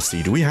 Let's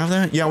see. Do we have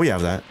that? Yeah, we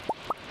have that.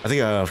 I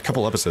think a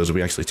couple episodes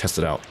we actually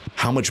tested out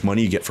how much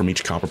money you get from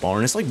each copper bar,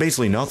 and it's like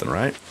basically nothing,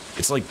 right?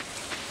 It's like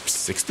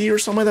 60 or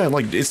something like that.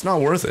 Like, it's not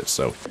worth it,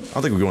 so I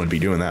don't think we're going to be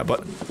doing that.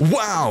 But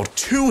wow,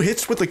 2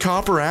 hits with the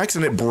copper axe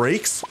and it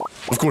breaks.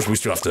 Of course, we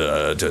still have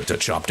to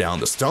chop down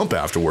the stump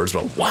afterwards,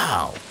 but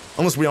wow.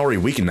 Unless we already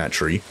weakened that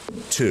tree.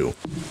 2,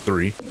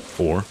 3,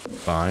 4,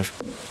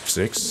 5,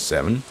 6,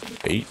 7,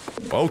 8,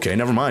 Okay,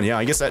 never mind. Yeah,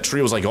 I guess that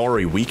tree was like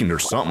already weakened or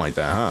something like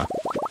that, huh?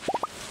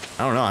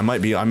 I don't know. I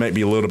might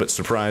be a little bit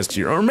surprised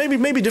here, or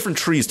maybe different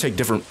trees take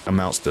different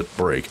amounts to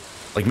break.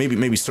 Like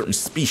maybe certain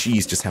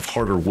species just have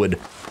harder wood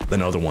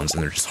than other ones,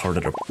 and they're just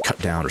harder to cut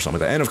down or something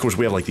like that. And of course,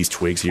 we have like these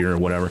twigs here or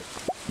whatever.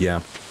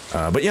 Yeah,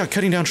 but yeah,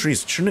 cutting down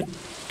trees, shouldn't it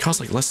cost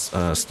like less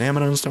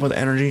stamina and stuff with the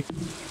energy?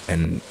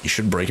 And you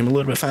should break them a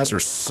little bit faster or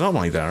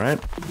something like that, right?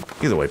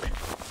 Either way,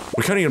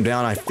 we're cutting them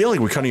down. I feel like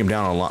we're cutting them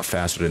down a lot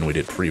faster than we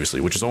did previously,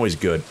 which is always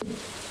good.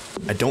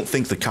 I don't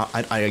think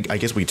I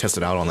guess we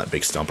tested out on that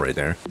big stump right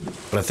there,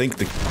 but I think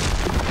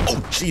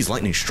oh geez,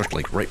 lightning struck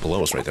like right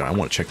below us right there. I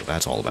want to check what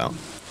that's all about.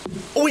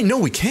 Oh wait, no,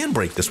 we can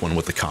break this one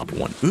with the copper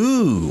one.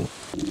 Ooh.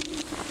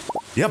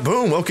 Yeah,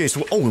 boom. Okay,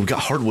 so we got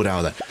hardwood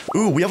out of that.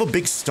 Ooh, we have a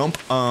big stump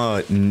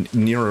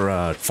near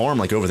a farm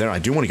like over there. I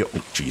do want to go.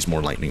 Oh, geez,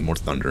 more lightning, more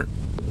thunder.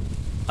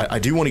 I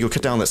do want to go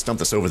cut down that stump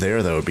that's over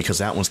there though, because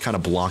that one's kind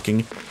of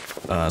blocking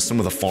some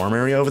of the farm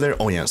area over there.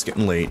 Oh yeah, it's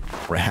getting late.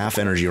 We're at half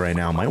energy right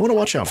now. Might want to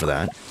watch out for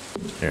that.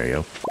 There you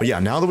go. But yeah,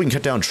 now that we can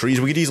cut down trees,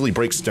 we could easily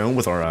break stone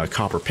with our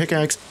copper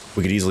pickaxe.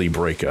 We could easily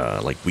break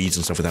like weeds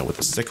and stuff with that with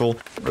the sickle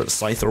or the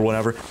scythe or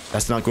whatever.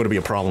 That's not going to be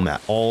a problem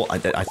at all. I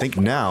think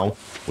now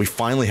we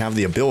finally have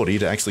the ability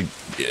to actually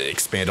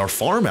expand our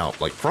farm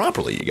out like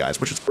properly, you guys,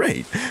 which is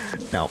great.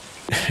 Now,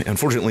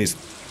 unfortunately, it's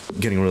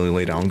getting really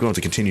late now. I'm going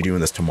to continue doing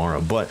this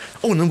tomorrow. But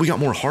and then we got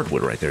more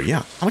hardwood right there.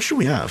 Yeah, how much do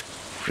we have?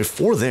 We have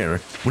 4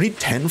 there. We need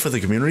 10 for the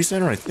community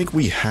center. I think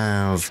we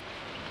have.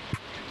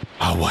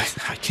 Oh, what?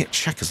 I can't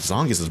check because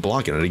Zongus is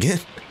blocking it again.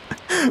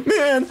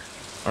 Man.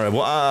 All right,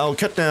 well, I'll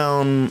cut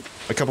down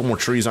a couple more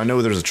trees. I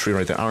know there's a tree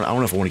right there. I don't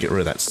know if I want to get rid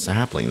of that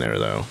sapling there,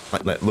 though.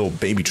 Like that little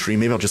baby tree.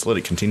 Maybe I'll just let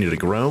it continue to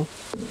grow.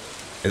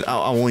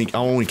 I'll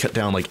only cut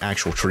down, like,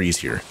 actual trees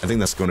here. I think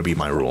that's going to be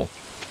my rule.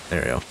 There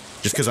you go.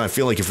 Just because I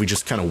feel like if we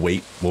just kind of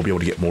wait, we'll be able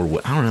to get more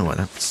wood. I don't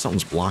know.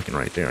 Something's blocking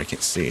right there. I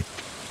can't see.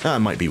 It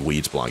might be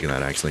weeds blocking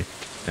that, actually.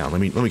 Now,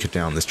 let me cut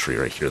down this tree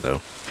right here, though.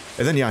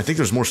 And then, yeah, I think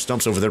there's more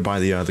stumps over there by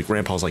the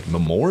grandpa's, like,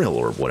 memorial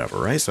or whatever,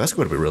 right? So that's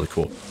going to be really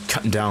cool.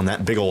 Cutting down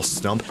that big old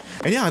stump.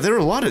 And, yeah, there are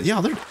a lot of,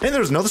 and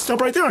there's another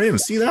stump right there. I didn't even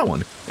see that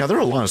one. Yeah, there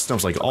are a lot of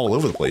stumps, like, all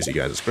over the place, you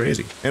guys. It's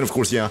crazy. And, of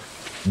course, yeah,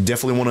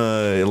 definitely want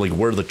to, like,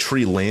 where the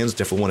tree lands,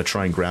 definitely want to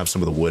try and grab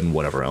some of the wood and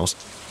whatever else.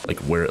 Like,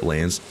 where it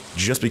lands.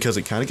 Just because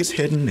it kind of gets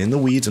hidden in the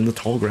weeds and the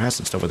tall grass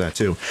and stuff like that,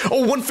 too.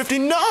 Oh, 150.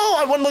 No!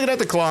 I wasn't looking at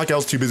the clock. I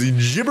was too busy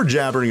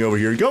jibber-jabbering over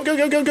here. Go, go,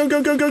 go, go, go,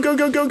 go, go, go, go,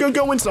 go, go, go,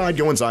 go inside,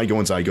 go inside, go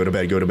inside, go to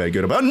bed, go to bed,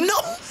 go to bed. No!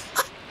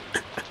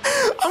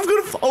 I'm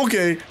gonna...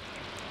 Okay.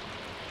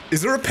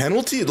 Is there a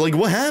penalty? Like,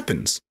 what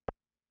happens?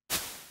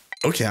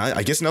 Okay,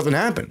 I guess nothing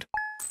happened.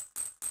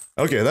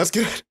 Okay, that's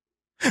good.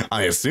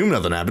 I assume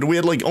nothing happened. We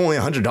had like only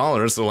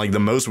 $100, so like the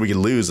most we could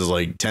lose is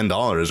like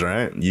 $10,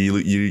 right?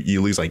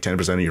 You lose like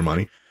 10% of your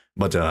money.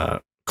 But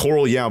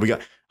coral, yeah, we got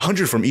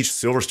 100 from each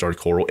silver star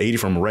coral, 80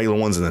 from regular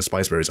ones, and then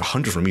spice berries,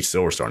 100 from each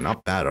silver star.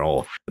 Not bad at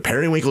all. The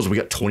periwinkles, we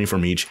got 20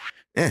 from each.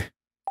 I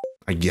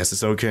guess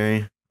it's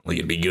okay. Like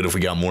it'd be good if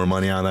we got more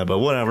money on that, but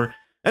whatever.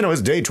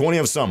 Anyways, day 20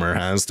 of summer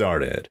has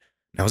started.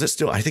 Now, is it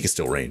still? I think it's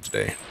still raining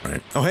today,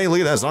 right? Oh, hey, look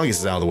at that. Zongus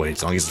is out of the way.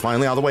 Zongus is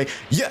finally out of the way.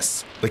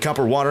 Yes! The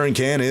copper watering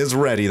can is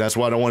ready. That's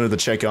what I wanted to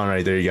check on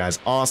right there, you guys.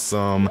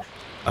 Awesome.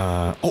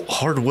 Oh,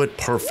 hardwood.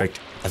 Perfect.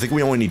 I think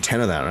we only need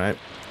 10 of that, right?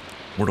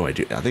 Where do I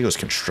do? I think it was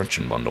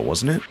construction bundle,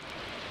 wasn't it?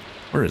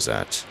 Where is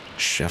that?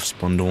 Chef's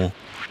bundle.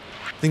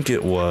 I think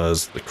it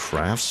was the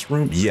crafts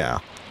room. Yeah.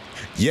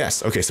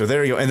 Yes. Okay, so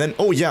there you go. And then,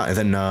 oh, yeah. And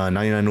then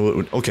 99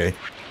 wood. Okay.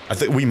 I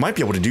think we might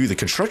be able to do the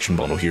construction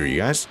bundle here, you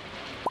guys.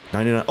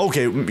 99.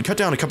 Okay, we cut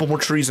down a couple more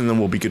trees and then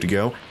we'll be good to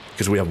go.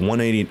 Because we have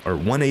 180 or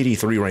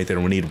 183 right there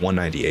and we need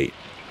 198.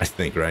 I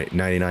think, right?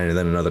 99 and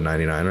then another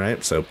 99,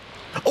 right? So,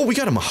 oh, we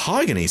got a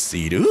mahogany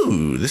seed.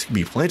 Ooh, this could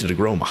be planted to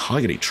grow a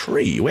mahogany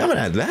tree. We haven't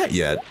had that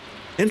yet.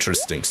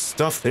 Interesting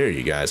stuff there,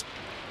 you guys.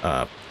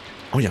 Oh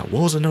yeah,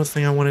 what was another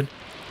thing I wanted?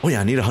 Oh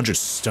yeah, I need 100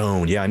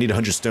 stone. Yeah, I need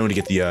 100 stone to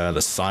get the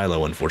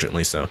silo,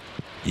 unfortunately, so...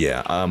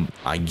 Yeah,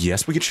 I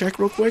guess we could check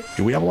real quick.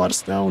 Do we have a lot of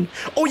stone?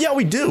 Oh yeah,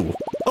 we do!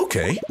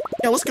 Okay.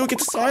 Yeah, let's go get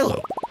the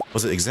silo.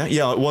 Was it exact?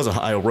 Yeah, it was.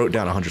 I wrote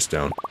down 100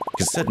 stone.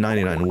 Because it said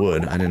 99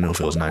 wood. I didn't know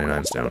if it was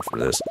 99 stone for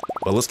this.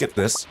 But let's get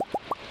this.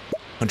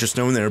 100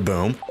 stone there,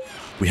 boom.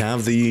 We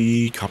have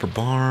the copper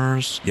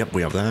bars. Yep,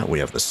 we have that. We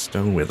have the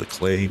stone. We have the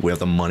clay. We have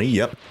the money.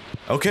 Yep.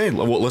 Okay,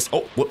 well, let's...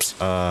 Oh, whoops.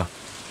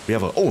 We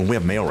have a... Oh, and we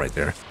have mail right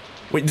there.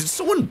 Wait, did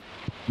someone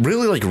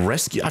really, like,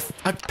 rescue...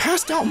 I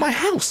passed out in my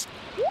house.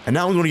 And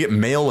now I'm going to get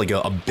mail, like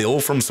a bill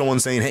from someone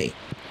saying, hey,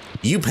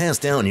 you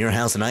passed out in your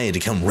house and I had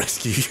to come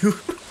rescue you.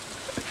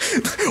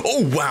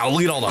 Oh, wow,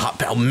 look at all the hot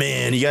pal.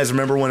 Man, you guys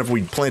remember when if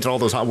we planted all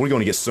those hot... We're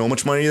going to get so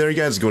much money there, you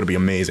guys. It's going to be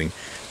amazing.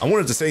 I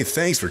wanted to say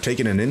thanks for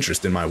taking an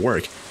interest in my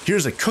work.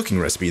 Here's a cooking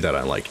recipe that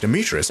I like.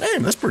 Demetrius, hey,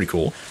 that's pretty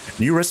cool.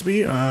 New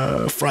recipe,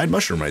 fried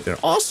mushroom right there.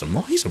 Awesome.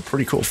 Well, he's a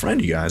pretty cool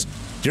friend, you guys.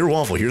 Dear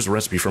Waffle, here's a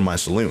recipe from my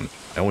saloon.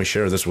 I always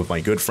share this with my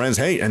good friends.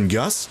 Hey, and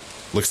Gus.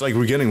 Looks like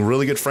we're getting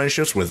really good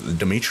friendships with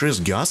Demetrius,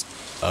 Gus.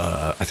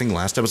 I think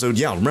last episode,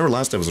 yeah, remember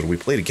last episode we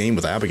played a game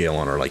with Abigail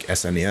on our, like,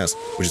 SNES,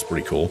 which is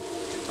pretty cool.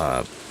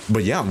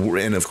 But yeah,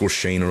 and of course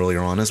Shane earlier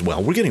on as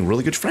well. We're getting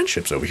really good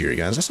friendships over here, you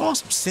guys. That's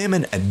awesome.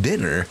 Salmon and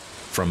dinner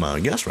from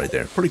Gus right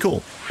there. Pretty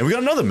cool. And we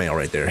got another mail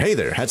right there. Hey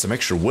there, had some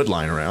extra wood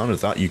lying around and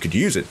thought you could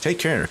use it. Take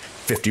care.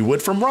 50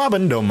 wood from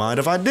Robin. Don't mind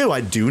if I do.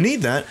 I do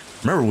need that.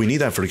 Remember, we need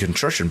that for the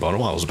construction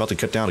bundle. I was about to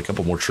cut down a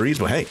couple more trees,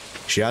 but hey,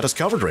 she had us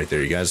covered right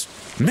there, you guys.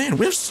 Man,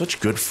 we have such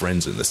good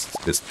friends in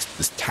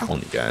this town,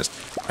 you guys.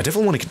 I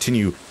definitely want to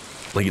continue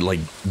like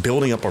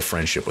building up our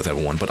friendship with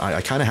everyone, but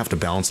I kind of have to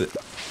balance it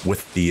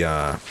with the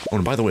oh,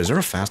 and by the way, is there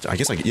a fast? I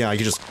guess I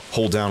could just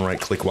hold down right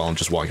click while I'm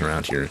just walking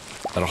around here.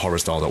 That'll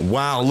harvest all that.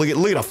 Wow, look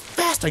at how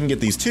fast I can get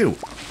these too.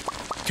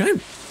 Can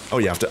I? Oh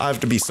yeah, I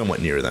have to be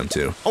somewhat near them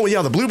too. Oh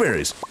yeah, the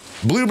blueberries.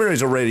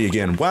 Blueberries are ready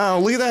again. Wow,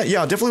 look at that.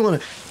 Yeah, definitely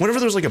want to. Whenever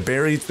there's like a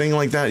berry thing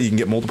like that, you can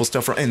get multiple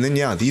stuff from. And then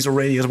yeah, these are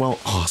ready as well.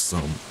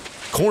 Awesome.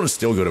 Corn is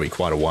still going to be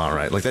quite a while,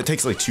 right? Like that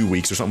takes like 2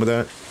 weeks or something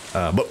with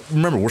that. But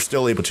remember, we're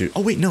still able to.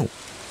 Oh wait, no.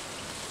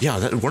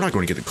 Yeah, we're not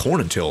going to get the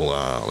corn until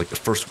like the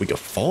first week of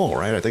fall,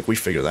 right? I think we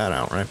figured that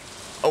out, right?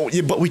 Oh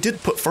yeah, but we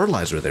did put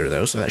fertilizer there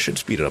though, so that should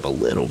speed it up a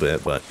little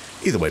bit. But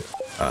either way,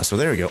 so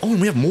there we go. Oh,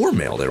 and we have more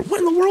mail there. What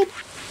in the world?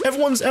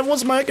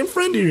 Everyone's my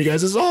friend here, you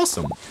guys. This is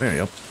awesome. There you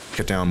go.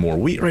 Cut down more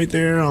wheat right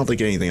there. I don't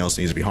think anything else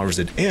needs to be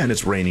harvested. And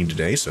it's raining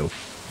today, so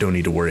don't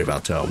need to worry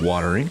about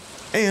watering.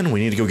 And we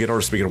need to go get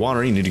our, speaking of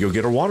watering, need to go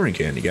get our watering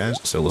can, you guys.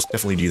 So let's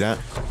definitely do that.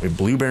 We have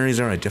blueberries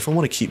there. I definitely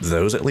want to keep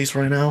those at least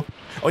right now.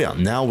 Oh yeah,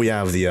 now we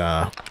have the,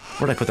 where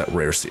did I put that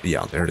rare seed?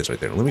 Yeah, there it is right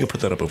there. Let me go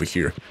put that up over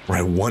here where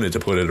I wanted to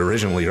put it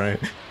originally, right?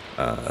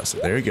 So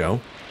there you go.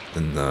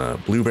 And the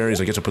blueberries,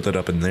 I get to put that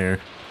up in there.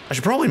 I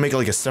should probably make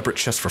like a separate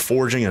chest for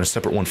foraging and a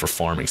separate one for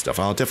farming stuff.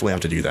 I'll definitely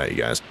have to do that, you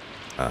guys.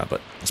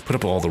 But let's put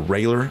up all the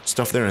regular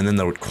stuff there, and then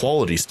the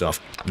quality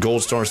stuff.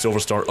 Gold star, silver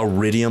star,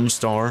 iridium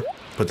star.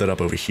 Put that up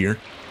over here.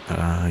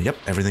 Yep,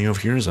 everything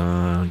over here is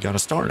got a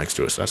star next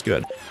to it, so that's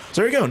good.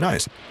 So there you go,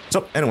 nice.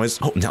 So anyways,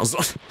 oh, now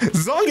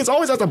Zong is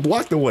always have to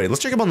block the way.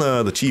 Let's check up on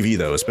the TV,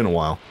 though. It's been a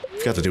while.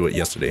 Forgot to do it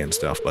yesterday and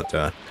stuff,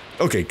 but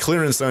okay,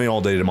 clear and sunny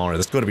all day tomorrow.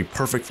 That's going to be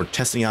perfect for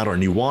testing out our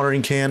new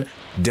watering can.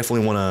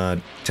 Definitely want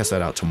to test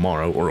that out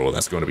tomorrow, or well,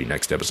 that's going to be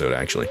next episode,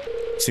 actually.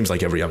 Seems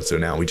like every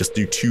episode now, we just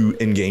do 2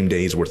 in-game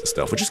days worth of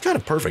stuff, which is kind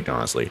of perfect,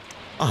 honestly.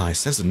 Ah, I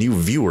sense a new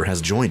viewer has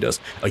joined us.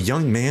 A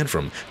young man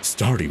from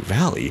Stardew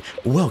Valley.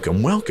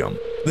 Welcome, welcome.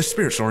 The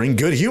spirits are in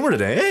good humor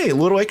today. Hey, a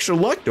little extra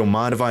luck, don't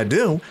mind if I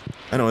do.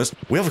 Anyways,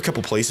 we have a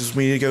couple places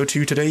we need to go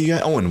to today, you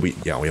guys. Oh, and we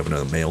have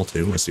another mail,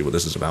 too. Let's see what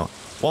this is about.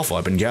 Waffle,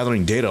 I've been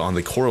gathering data on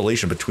the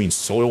correlation between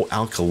soil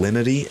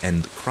alkalinity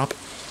and crop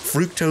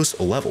fructose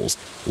levels.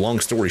 Long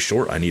story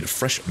short, I need a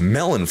fresh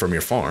melon from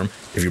your farm.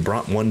 If you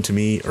brought one to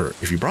me, or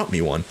if you brought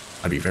me one,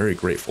 I'd be very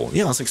grateful.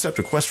 Yeah, let's accept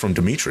a request from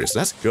Demetrius.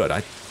 That's good.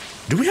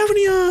 Do we have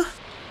any,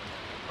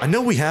 I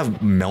know we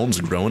have melons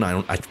grown.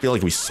 I feel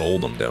like we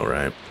sold them though,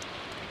 right?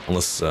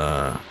 Unless,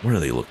 what do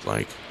they look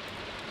like?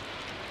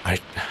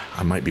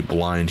 I might be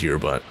blind here,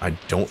 but I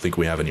don't think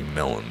we have any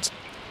melons.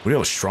 We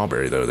have a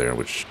strawberry though there,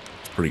 which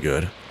is pretty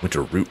good. Went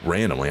to root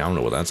randomly. I don't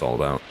know what that's all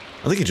about.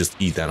 I think you just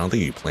eat that. I don't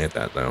think you plant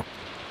that though.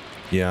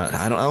 Yeah,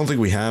 I don't think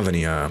we have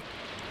any, yeah,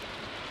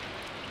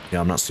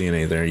 I'm not seeing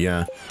any there,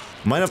 yeah.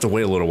 Might have to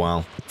wait a little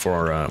while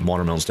for our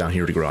watermelons down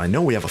here to grow. I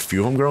know we have a few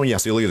of them growing. Yeah,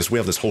 see, look at this. We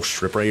have this whole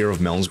strip right here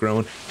of melons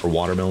growing, or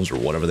watermelons, or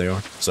whatever they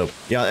are. So,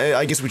 yeah,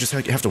 I guess we just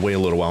have to wait a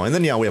little while. And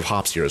then, yeah, we have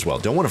hops here as well.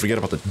 Don't want to forget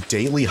about the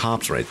daily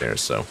hops right there.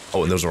 So,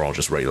 oh, and those are all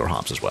just regular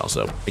hops as well.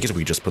 So, I guess we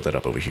could just put that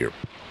up over here.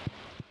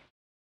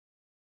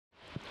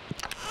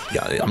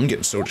 Yeah, I'm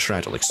getting so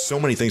distracted. Like, so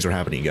many things are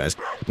happening, guys.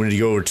 We need to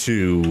go over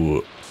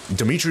to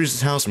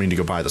Demetrius' house. We need to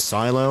go buy the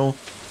silo.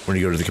 We're going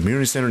to go to the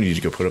community center. We need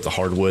to go put up the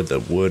hardwood, the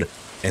wood.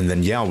 And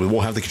then, yeah, we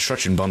will have the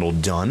construction bundle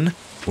done.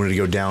 We need to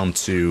go down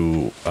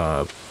to,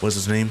 what's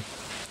his name?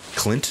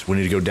 Clint. We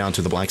need to go down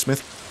to the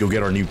blacksmith. Go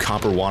get our new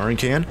copper watering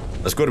can.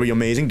 That's going to be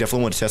amazing.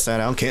 Definitely want to test that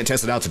out. Can't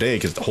test it out today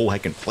because the whole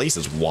heckin' place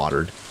is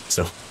watered.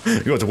 So, you're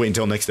going to have to wait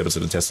until next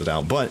episode to test it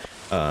out. But,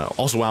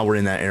 also while we're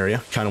in that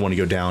area, kind of want to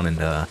go down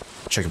and,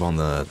 check up on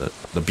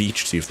the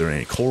beach, see if there are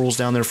any corals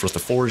down there for us to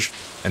forage,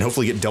 and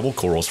hopefully get double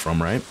corals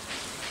from, right?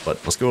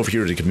 But let's go over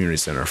here to the community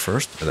center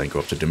first, and then go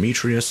up to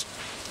Demetrius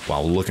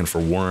while looking for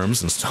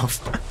worms and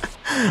stuff.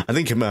 I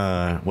think,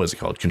 what is it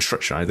called?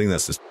 Construction. I think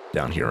that's just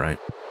down here, right?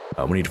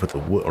 We need to put the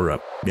wood,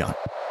 or, yeah.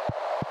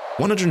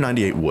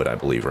 198 wood, I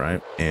believe, right?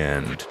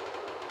 And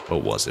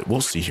what was it?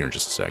 We'll see here in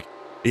just a sec.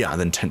 Yeah, and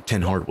then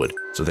 10 hardwood.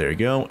 So there you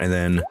go, and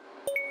then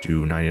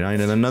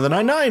 299, and then another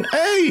 99.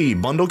 Hey,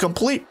 bundle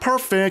complete.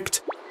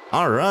 Perfect.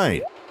 All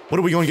right. What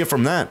are we going to get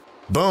from that?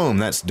 Boom,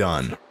 that's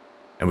done.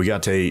 And we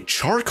got a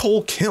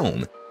charcoal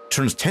kiln.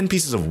 Turns 10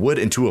 pieces of wood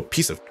into a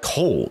piece of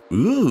coal.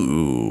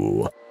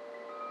 Ooh,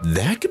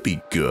 that could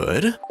be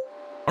good.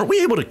 Aren't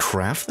we able to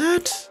craft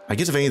that? I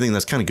guess if anything,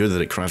 that's kind of good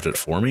that it crafted it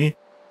for me.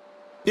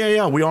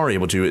 Yeah, we are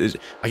able to.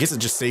 I guess it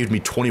just saved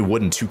me 20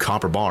 wood and 2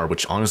 copper bar,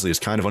 which honestly is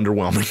kind of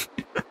underwhelming.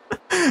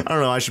 I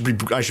don't know. I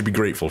should be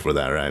grateful for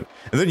that, right?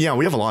 And then yeah,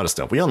 we have a lot of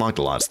stuff. We unlocked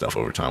a lot of stuff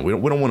over time. We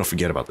don't want to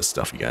forget about this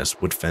stuff, you guys.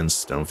 Wood fence,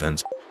 stone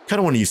fence. Kind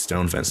of want to use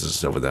stone fences and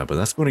stuff with that, but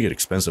that's going to get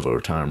expensive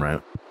over time,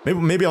 right?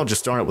 Maybe I'll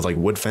just start out with like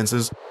wood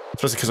fences,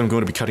 especially because I'm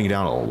going to be cutting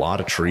down a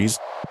lot of trees,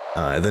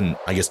 and then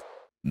I guess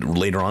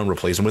later on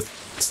replace them with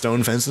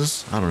stone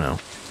fences. I don't know.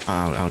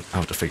 I'll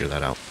have to figure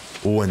that out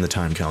when the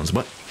time comes.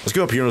 But let's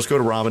go up here. Let's go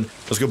to Robin.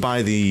 Let's go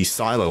buy the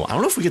silo. I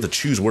don't know if we get to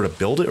choose where to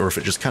build it or if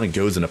it just kind of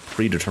goes in a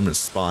predetermined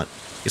spot.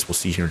 I guess we'll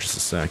see here in just a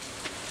sec.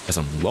 Got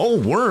some low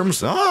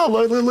worms. Oh,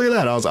 look at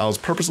that. I was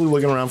purposely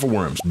looking around for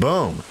worms.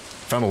 Boom.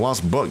 Found a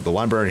lost book. The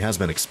library has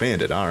been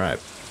expanded. All right.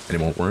 Any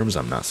more worms?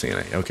 I'm not seeing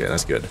any. Okay,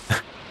 that's good.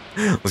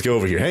 Let's go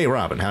over here. Hey,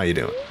 Robin, how you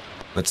doing?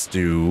 Let's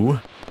do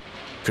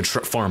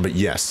construct farm, but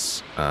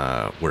yes.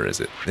 Where is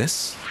it?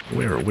 This?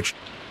 Where? Which?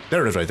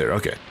 There it is right there.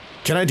 Okay.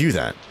 Can I do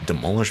that?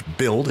 Demolish,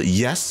 build.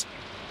 Yes.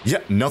 Yeah,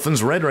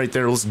 nothing's red right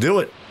there. Let's do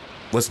it.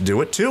 Let's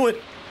do it to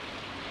it.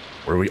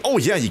 Where are we? Oh,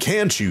 yeah, you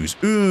can choose.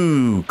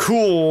 Ooh,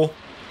 cool.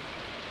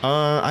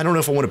 I don't know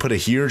if I want to put it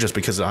here just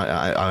because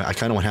I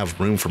kind of want to have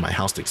room for my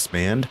house to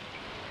expand.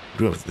 What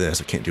do I have with this?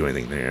 I can't do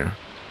anything there.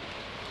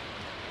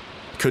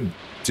 Could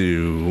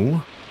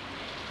do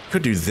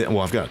that. Well,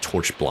 I've got a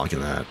torch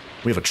blocking that.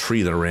 We have a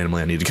tree that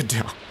randomly I need to get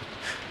down.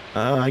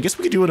 I guess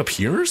we could do it up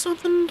here or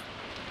something.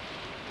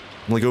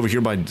 Like over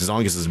here by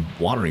Zongus'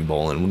 watering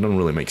bowl, and it doesn't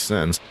really make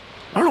sense.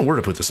 I don't know where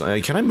to put this.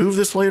 Can I move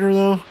this later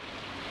though?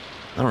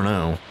 I don't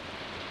know.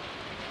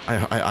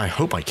 I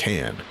hope I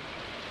can.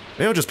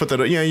 Maybe I'll just put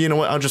that. Yeah, you know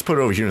what? I'll just put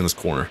it over here in this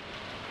corner.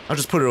 I'll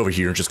just put it over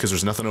here just because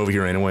there's nothing over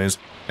here anyways.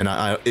 And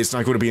it's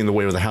not going to be in the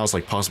way of the house,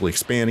 like possibly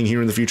expanding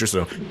here in the future.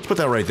 So let's put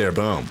that right there.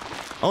 Boom.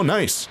 Oh,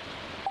 nice.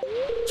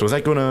 So is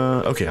that going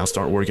to... Okay, I'll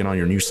start working on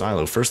your new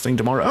silo first thing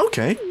tomorrow.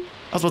 Okay.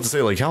 I was about to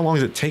say, like, how long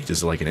does it take?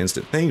 Is it like an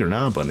instant thing or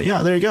not? But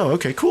yeah, there you go.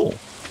 Okay, cool.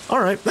 All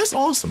right. That's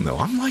awesome, though.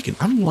 I'm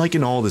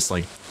liking all this,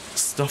 like,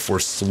 stuff we're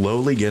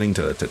slowly getting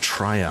to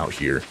try out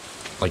here.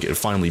 Like,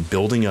 finally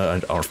building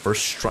our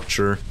first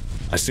structure.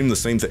 I assume the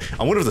same thing.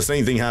 I wonder if the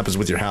same thing happens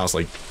with your house.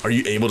 Like, are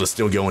you able to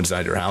still go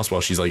inside your house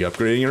while she's like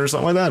upgrading it or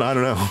something like that? I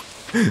don't know.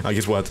 I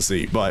guess we'll have to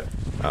see. But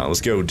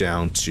let's go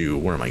down to,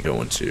 where am I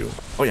going to?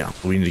 Oh yeah,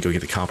 we need to go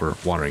get the copper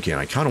watering can.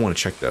 I kind of want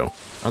to check though.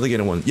 I don't think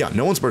anyone, yeah,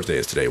 no one's birthday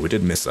is today. We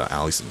did miss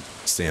Alex and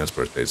Sam's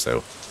birthday.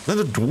 So then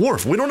the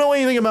dwarf, we don't know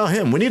anything about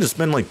him. We need to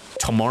spend like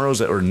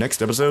tomorrow's or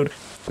next episode.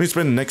 We need to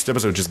spend the next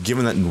episode just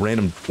giving that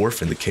random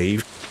dwarf in the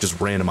cave just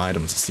random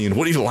items, seeing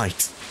what he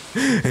likes.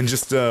 And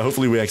just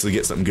hopefully we actually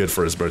get something good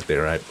for his birthday,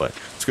 right? But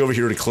let's go over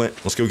here to Clint.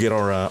 Let's go get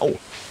our, oh,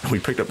 we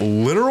picked up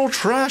literal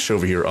trash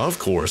over here, of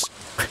course.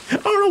 I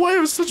don't know why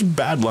it was such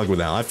bad luck with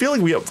that. I feel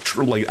like we have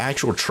like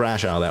actual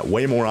trash out of that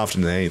way more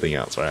often than anything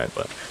else, right?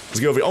 But let's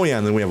go over here. Oh yeah,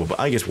 and then we have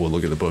a, I guess we'll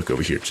look at the book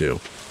over here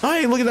too. Oh,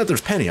 hey, look at that, there's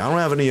Penny. I don't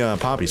have any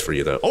poppies for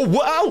you though. Oh,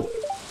 wow!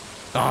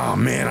 Oh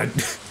man,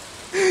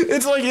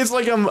 It's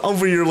like I'm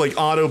over here like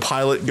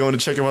autopilot going to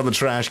check out the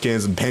trash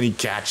cans and Penny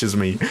catches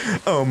me.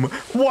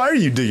 Why are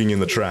you digging in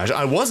the trash?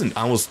 I wasn't.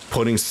 I was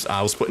putting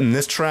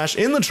this trash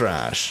in the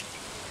trash.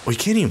 Well, you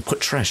can't even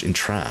put trash in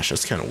trash.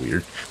 That's kind of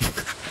weird.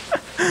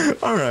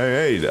 All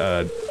right,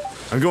 hey,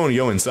 I'm going to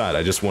go inside.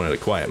 I just wanted a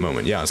quiet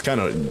moment. Yeah, it's kind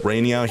of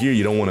rainy out here.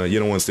 You don't want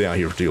to stay out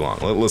here for too long.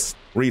 Let's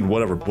read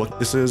whatever book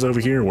this is over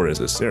here. Where is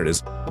this? There it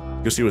is.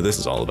 Go see what this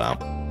is all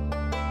about.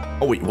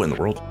 Oh wait, what in the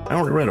world? I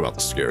already read about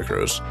the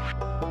scarecrows.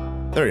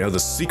 There you go, the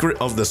secret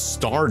of the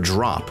star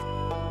drop.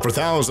 For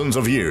thousands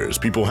of years,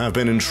 people have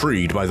been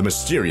intrigued by the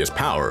mysterious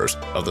powers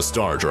of the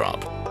star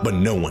drop, but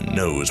no one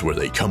knows where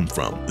they come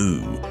from.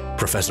 Ooh,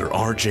 Professor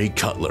R.J.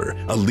 Cutler,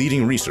 a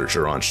leading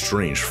researcher on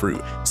strange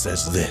fruit,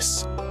 says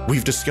this.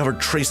 We've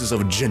discovered traces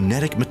of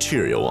genetic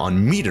material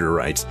on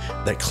meteorites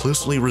that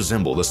closely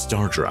resemble the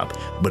star drop,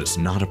 but it's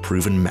not a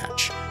proven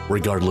match.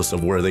 Regardless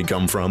of where they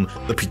come from,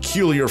 the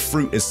peculiar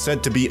fruit is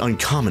said to be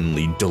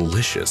uncommonly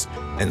delicious,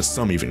 and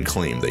some even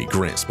claim they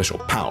grant special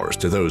powers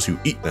to those who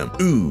eat them.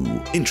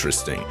 Ooh,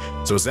 interesting.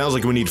 So it sounds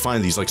like we need to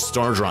find these like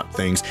star drop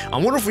things. I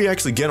wonder if we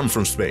actually get them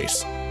from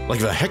space. Like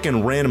if a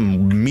heckin'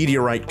 random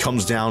meteorite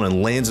comes down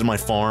and lands in my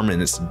farm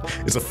and it's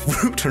a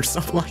fruit or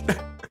something like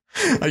that.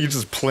 I can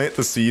just plant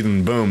the seed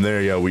and boom,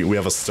 there you go. We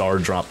have a star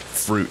drop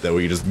fruit that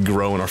we can just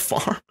grow in our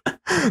farm.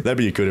 That'd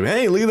be a good.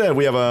 Hey, look at that.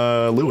 We have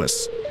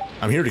Lewis.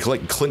 I'm here to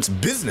collect Clint's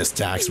business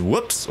tax.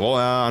 Whoops. Well,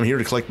 I'm here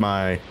to collect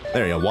my,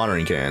 there you go,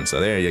 watering can. So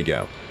there you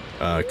go.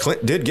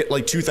 Clint did get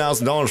like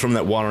 $2,000 from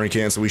that watering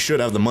can, so we should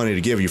have the money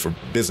to give you for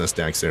business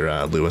tax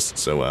there, Lewis.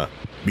 So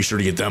be sure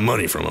to get that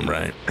money from him,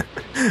 right?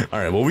 All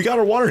right, well, we got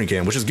our watering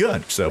can, which is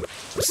good. So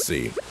let's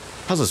see.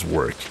 How's this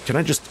work? Can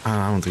I just,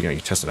 I don't think I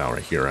can test it out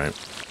right here, right?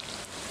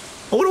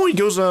 Oh, what only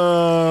goes,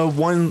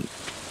 one,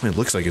 it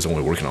looks like it's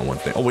only working on one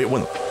thing. Oh, wait,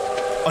 one.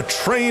 A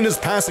train is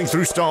passing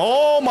through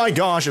Oh my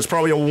gosh, it's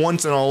probably a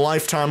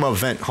once-in-a-lifetime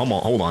event.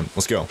 Hold on,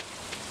 let's go.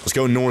 Let's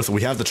go north.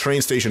 We have the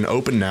train station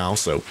open now,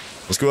 so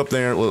let's go up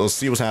there. Let's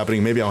see what's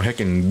happening. Maybe I'll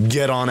heckin'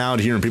 get on out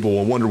here and people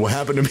will wonder what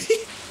happened to me.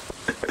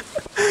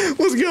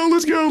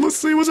 let's go. Let's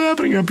see what's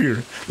happening up here.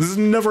 This has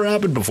never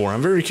happened before.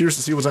 I'm very curious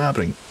to see what's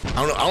happening.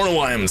 I don't know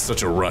why I'm in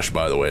such a rush,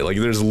 by the way. Like,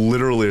 there's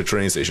literally a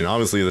train station.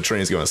 Obviously, the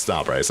train's going to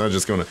stop, right? It's not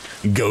just going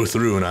to go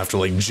through and I have to,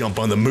 like, jump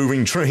on the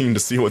moving train to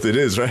see what it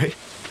is, right?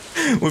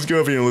 Let's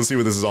go up here and let's see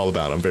what this is all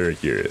about. I'm very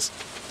curious.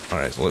 All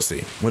right, so let's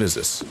see. What is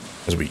this?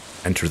 As we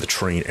enter the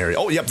train area.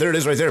 Oh, yep, there it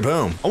is right there.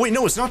 Boom. Oh, wait,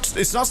 no, it's not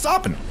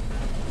stopping.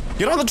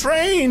 Get on the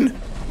train.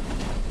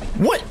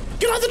 What?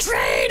 Get on the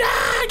train!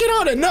 Ah, get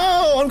on it!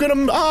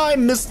 No, I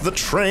missed the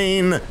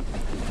train.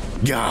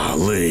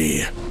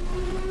 Golly.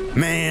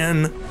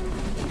 Man.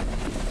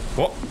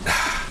 Well,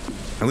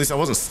 at least I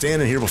wasn't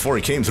standing here before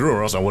he came through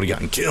or else I would have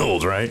gotten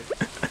killed, right?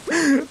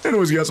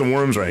 Anyways, we got some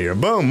worms right here.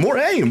 Boom,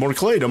 more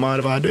clay, don't mind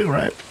if I do,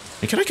 right?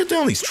 And can I cut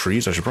down these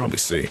trees? I should probably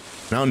see.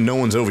 Now no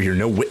one's over here,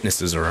 no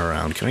witnesses are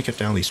around. Can I cut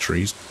down these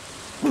trees?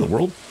 What in the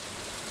world?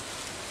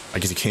 I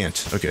guess you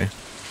can't, okay.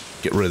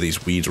 Get rid of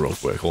these weeds real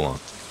quick, hold on.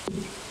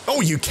 Oh,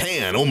 you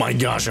can! Oh my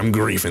gosh, I'm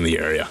griefing the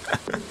area.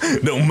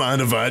 Don't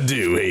mind if I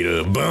do,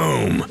 hater.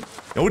 Boom!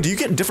 Oh, do you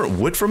get different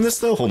wood from this,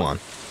 though? Hold on.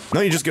 No,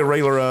 you just get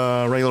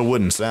regular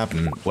wood and sap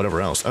and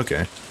whatever else.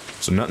 Okay.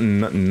 So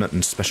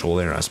nothing special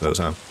there, I suppose,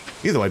 huh?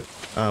 Either way,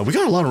 we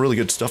got a lot of really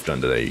good stuff done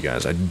today, you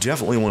guys. I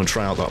definitely want to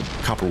try out the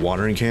copper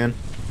watering can.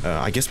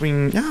 I guess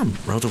I'm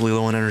relatively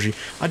low on energy.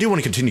 I do want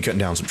to continue cutting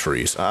down some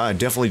trees. I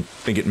definitely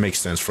think it makes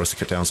sense for us to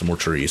cut down some more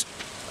trees.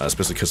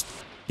 Especially because,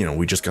 you know,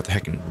 we just got the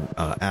heckin'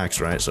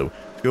 axe, right? So,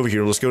 go over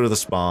here, let's go to the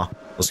spa.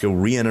 Let's go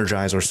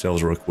re-energize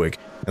ourselves real quick.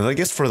 And I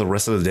guess for the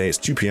rest of the day, it's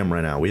 2 p.m.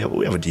 right now. We have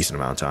a decent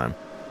amount of time.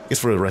 I guess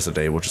for the rest of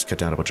the day, we'll just cut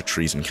down a bunch of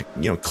trees and,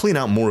 you know, clean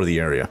out more of the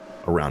area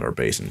around our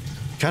base and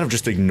kind of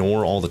just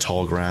ignore all the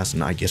tall grass.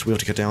 And I guess we have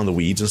to cut down the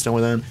weeds and stuff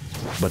like that.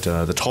 But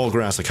the tall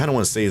grass, I kind of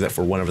want to save that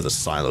for whenever the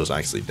silo's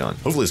actually done.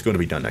 Hopefully it's going to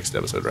be done next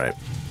episode, right?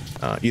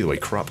 Either way,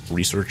 crop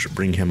research,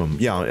 bring him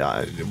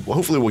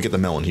hopefully we'll get the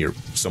melon here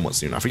somewhat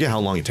soon. I forget how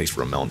long it takes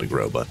for a melon to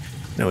grow, but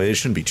no, it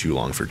shouldn't be too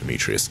long for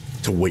Demetrius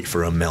to wait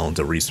for a melon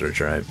to research,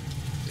 right?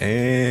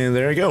 And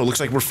there you go. Looks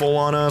like we're full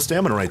on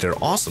stamina right there.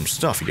 Awesome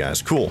stuff, you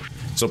guys. Cool.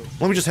 So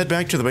let me just head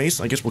back to the base.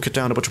 I guess we'll cut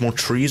down a bunch more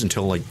trees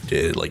until like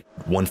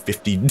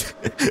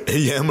 1:50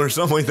 a.m. or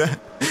something like that.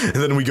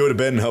 And then we go to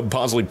bed and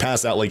possibly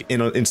pass out like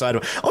inside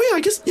of. Oh yeah,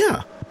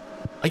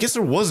 I guess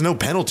there was no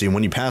penalty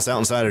when you pass out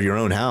inside of your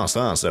own house,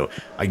 huh? So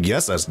I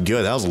guess that's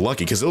good. That was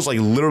lucky because it was like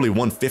literally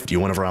 1:50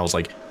 whenever I was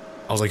like,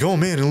 oh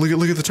man, and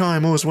look at the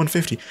time. Oh, it's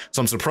 1:50.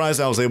 So I'm surprised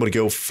I was able to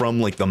go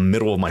from like the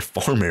middle of my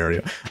farm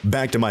area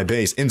back to my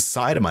base,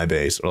 inside of my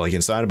base, or like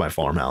inside of my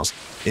farmhouse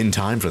in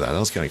time for that. That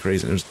was kind of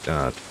crazy. There's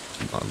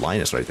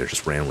Linus right there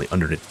just randomly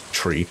under the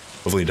tree.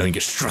 Hopefully he doesn't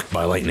get struck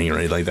by lightning or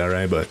anything like that,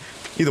 right? But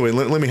either way,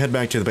 let me head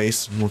back to the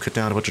base and we'll cut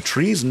down a bunch of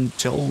trees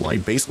until I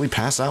basically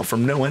pass out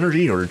from no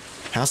energy or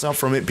pass out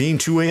from it being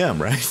 2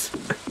 a.m., right?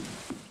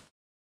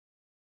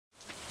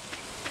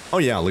 Oh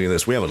yeah, look at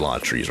this. We have a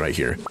lot of trees right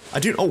here.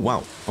 Oh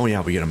wow. Oh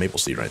yeah, we get a maple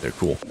seed right there.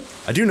 Cool.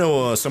 I do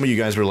know some of you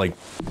guys were like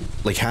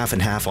half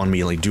and half on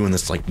me, like doing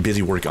this like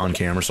busy work on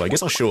camera. So I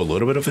guess I'll show a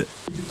little bit of it.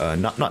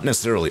 Not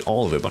necessarily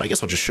all of it, but I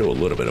guess I'll just show a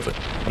little bit of it.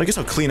 But I guess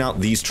I'll clean out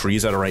these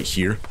trees that are right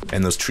here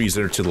and those trees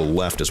that are to the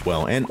left as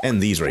well,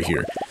 and these right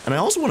here. And I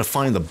also want to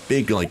find the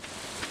big like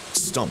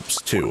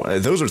stumps too.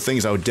 Those are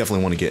things I would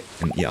definitely want to get.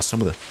 And yeah,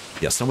 some of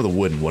the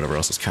wood and whatever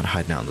else is kind of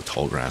hiding out in the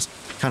tall grass.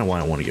 Kind of why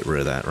I want to get rid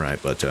of that, right?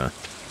 But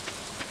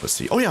let's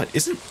see. Oh yeah,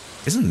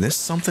 isn't this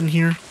something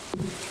here?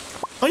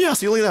 Oh yeah,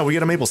 see, look at that. We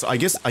get a maple. I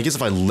guess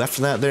if I left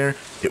that there,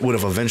 it would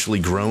have eventually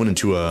grown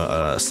into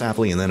a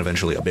sapling and then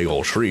eventually a big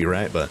old tree,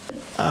 right? But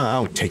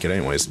I'll take it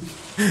anyways.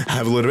 I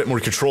have a little bit more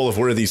control of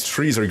where these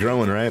trees are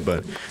growing, right?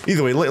 But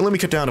either way, let me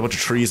cut down a bunch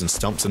of trees and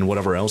stumps and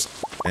whatever else.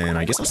 And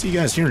I guess I'll see you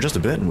guys here in just a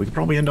bit, and we can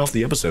probably end off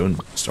the episode and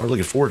start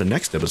looking forward to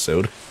next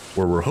episode,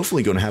 where we're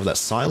hopefully going to have that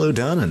silo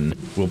done, and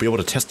we'll be able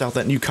to test out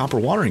that new copper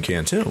watering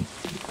can, too.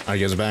 Alright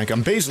guys, back.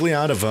 I'm basically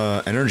out of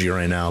energy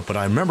right now, but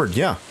I remembered,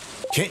 yeah,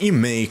 can't you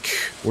make,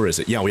 where is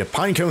it? Yeah, we have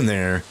pine cone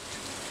there.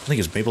 I think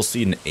it's maple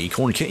seed and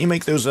acorn. Can't you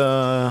make those,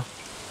 yeah,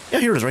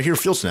 here it is, right here,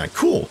 field snack.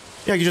 Cool.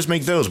 Yeah, I can just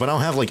make those, but I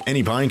don't have, like,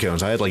 any pine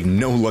cones. I had, like,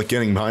 no luck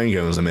getting pine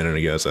cones a minute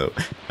ago, so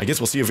I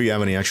guess we'll see if we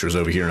have any extras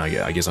over here, and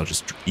I guess I'll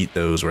just eat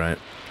those, right?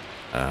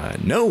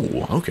 No.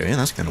 Okay,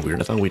 that's kind of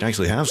weird. I thought we'd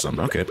actually have some.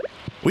 Okay.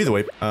 Well, either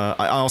way,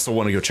 I also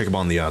want to go check up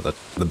on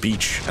the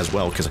beach as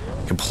well, because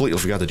I completely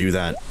forgot to do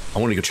that. I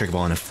want to go check up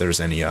on if there's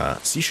any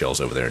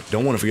seashells over there.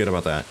 Don't want to forget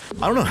about that.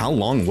 I don't know how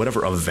long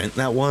whatever event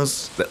that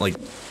was that, like,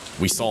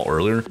 we saw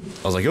earlier.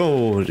 I was like,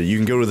 oh, you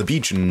can go to the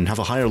beach and have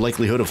a higher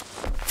likelihood of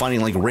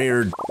finding, like,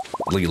 rare,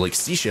 like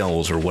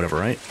seashells or whatever,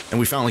 right? And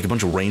we found, like, a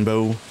bunch of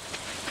rainbow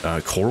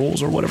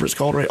corals or whatever it's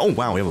called, right? Oh,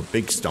 wow, we have a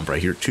big stump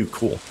right here, too.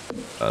 Cool.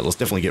 Let's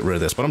definitely get rid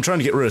of this. But I'm trying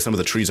to get rid of some of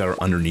the trees that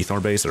are underneath our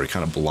base that are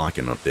kind of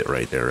blocking a bit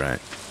right there, right?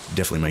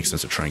 Definitely makes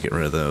sense to try and get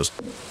rid of those.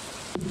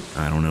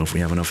 I don't know if we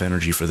have enough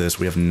energy for this.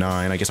 We have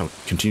 9. I guess I'll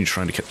continue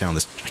trying to cut down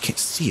this. I can't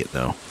see it,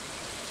 though.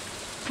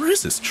 Where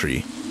is this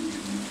tree?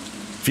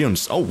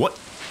 Fiona's. Oh, what?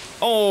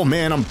 Oh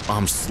man,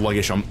 I'm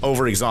sluggish. I'm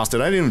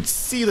overexhausted. I didn't even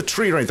see the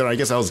tree right there. I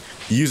guess I was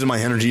using my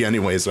energy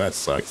anyway, so that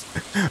sucks.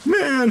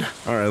 Man.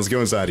 All right, let's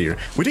go inside here.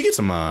 We did get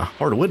some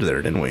hardwood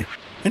there, didn't we?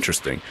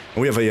 Interesting.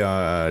 And we have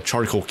a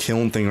charcoal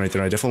kiln thing right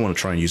there. I definitely want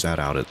to try and use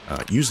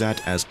that use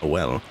that as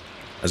well.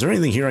 Is there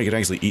anything here I could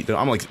actually eat?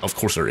 I'm like, of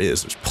course there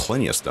is. There's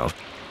plenty of stuff.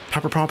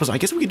 Pepper poppers. I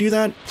guess we could do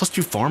that.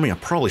 +2 farming. I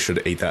probably should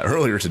have ate that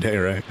earlier today,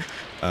 right?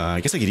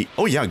 I guess I could eat.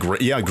 Oh yeah,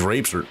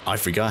 grapes. I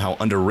forgot how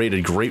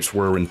underrated grapes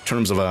were in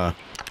terms of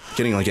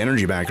getting like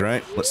energy back,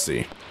 right? Let's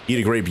see. Eat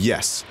a grape,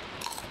 yes.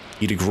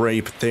 Eat a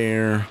grape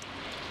there.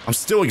 I'm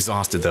still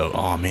exhausted though.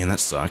 Oh man,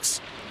 that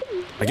sucks.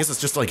 I guess it's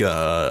just like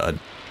a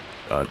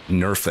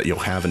nerf that you'll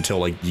have until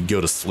like you go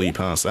to sleep,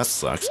 huh? So that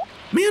sucks.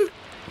 Man.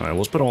 All right,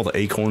 let's put all the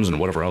acorns and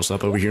whatever else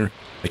up over here.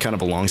 It kind of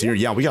belongs here.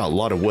 Yeah, we got a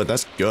lot of wood.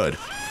 That's good.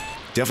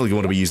 Definitely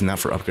going to be using that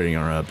for upgrading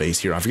our base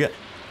here. I forget.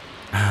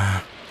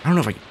 I don't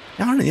know if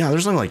yeah,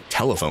 there's no like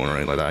telephone or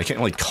anything like that. I can't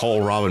like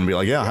call Robin and be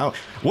like, yeah,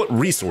 what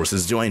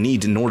resources do I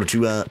need in order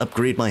to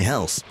upgrade my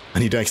house? I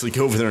need to actually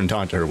go over there and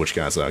talk to her, which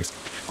kind of sucks.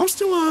 I'm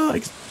still, I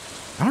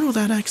don't know what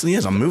that actually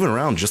is. I'm moving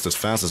around just as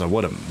fast as I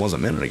was a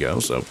minute ago,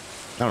 so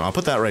I don't know. I'll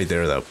put that right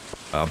there though.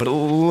 But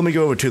let me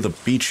go over to the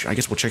beach. I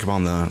guess we'll check up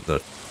on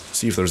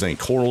see if there's any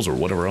corals or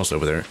whatever else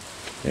over there.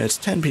 Yeah, it's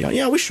 10 p.m.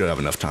 Yeah, we should have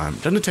enough time.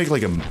 Doesn't it take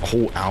like a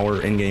whole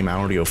hour, in-game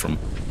hour, to go from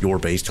your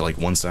base to like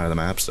one side of the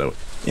map? So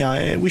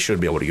yeah, we should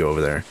be able to go over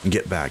there and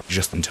get back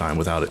just in time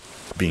without it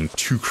being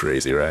too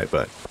crazy, right?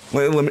 But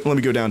let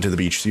me go down to the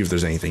beach, see if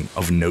there's anything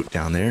of note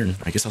down there, and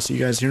I guess I'll see you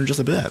guys here in just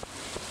a bit.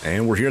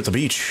 And we're here at the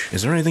beach.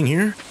 Is there anything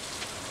here?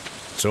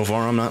 So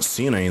far, I'm not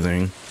seeing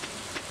anything.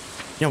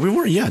 Yeah, we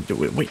were, yeah,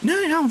 wait, no,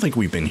 I don't think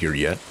we've been here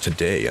yet,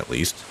 today at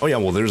least. Oh yeah,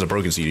 well, there's a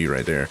broken CD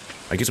right there.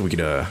 I guess we could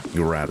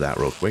grab that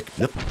real quick.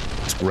 Yep,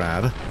 let's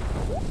grab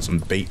some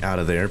bait out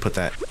of there, put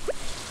that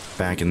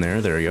back in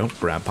there. There you go,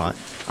 crab pot.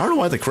 I don't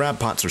know why the crab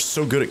pots are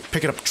so good at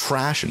picking up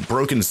trash and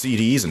broken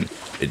CDs and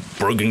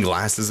broken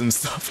glasses and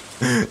stuff.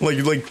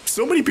 like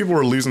so many people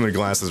are losing their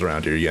glasses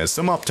around here, you guys.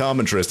 Some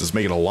optometrist is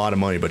making a lot of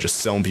money by just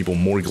selling people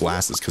more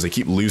glasses because they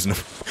keep losing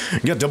them. You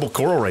got double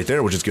coral right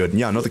there, which is good.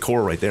 Yeah, another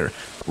coral right there.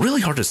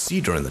 Really hard to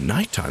see during the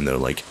nighttime though.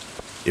 Like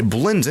it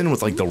blends in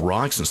with like the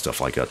rocks and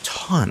stuff like a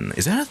ton.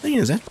 Is that a thing?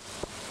 Is that?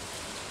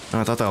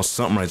 I thought that was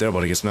something right there,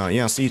 but I guess not.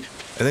 Yeah, see,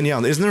 and then, yeah,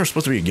 isn't there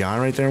supposed to be a guy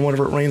right there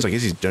whenever it rains? I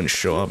guess he doesn't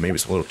show up. Maybe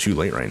it's a little too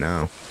late right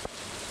now.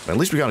 But at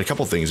least we got a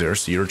couple things there.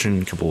 Sea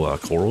urchin, a couple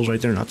corals right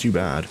there. Not too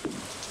bad.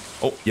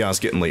 Oh, yeah, it's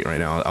getting late right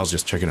now. I was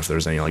just checking if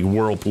there's any, like,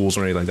 whirlpools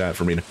or anything like that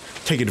for me to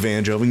take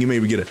advantage of. And you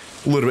maybe get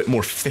a little bit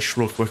more fish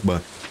real quick.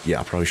 But,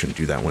 yeah, I probably shouldn't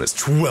do that when it's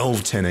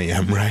 10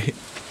 a.m., right?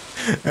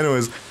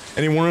 Anyways,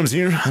 any worms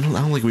here? I don't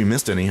think we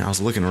missed any. I was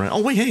looking around.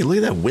 Oh, wait, hey, look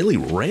at that Willie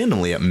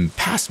randomly at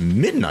past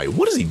midnight.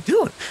 What is he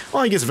doing?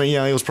 Well, I guess,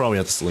 yeah, he was probably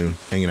at the saloon,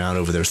 hanging out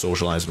over there,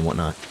 socializing and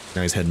whatnot.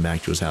 Now he's heading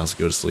back to his house to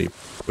go to sleep,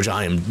 which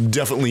I am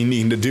definitely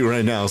needing to do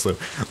right now. So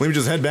let me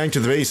just head back to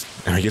the base,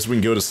 and I guess we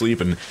can go to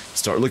sleep and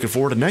start looking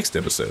forward to next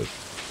episode.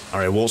 All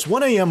right, well, it's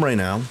 1 a.m. right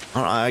now.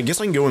 I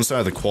guess I can go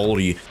inside the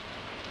quality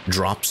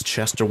drops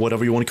chest or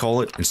whatever you want to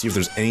call it and see if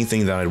there's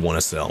anything that I'd want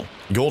to sell.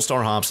 Gold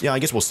star hops. Yeah, I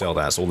guess we'll sell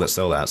that. So let's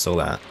sell that.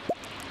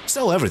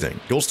 Sell everything.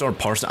 Gold star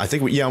parsnip. I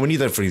think we need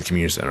that for the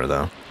community center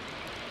though.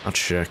 I'll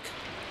check.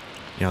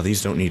 Yeah,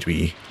 these don't need to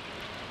be.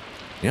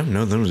 Yeah,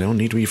 no, those don't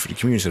need to be for the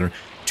community center.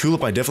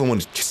 Tulip, I definitely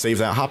want to save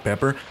that. Hot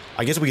pepper.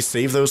 I guess we could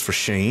save those for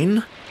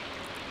Shane.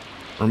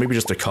 Or maybe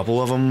just a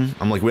couple of them.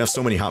 I'm like, we have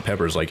so many hot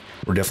peppers, like,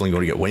 we're definitely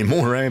going to get way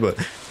more, right? But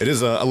it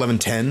is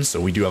 11:10, so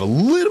we do have a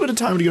little bit of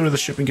time to go to the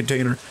shipping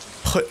container,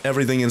 put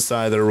everything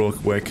inside there real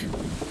quick,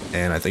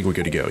 and I think we're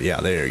good to go.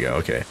 Yeah, there you go.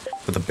 Okay,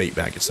 put the bait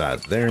back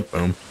inside there.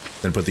 Boom.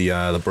 Then put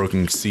the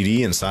broken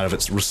CD inside of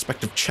its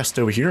respective chest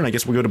over here, and I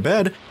guess we'll go to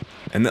bed.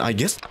 And then I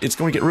guess it's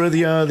going to get rid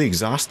of the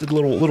exhausted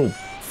little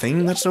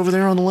thing that's over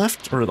there on the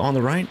left or on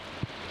the right.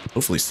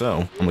 Hopefully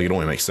so. I'm like, it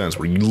only makes sense.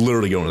 We're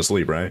literally going to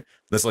sleep, right?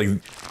 That's like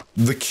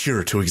the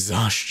cure to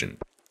exhaustion.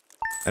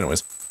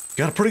 Anyways,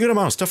 got a pretty good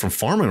amount of stuff from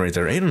farming right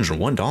there.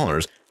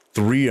 $801.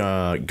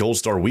 3 gold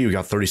star wheat. We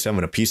got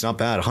 37 a piece. Not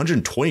bad.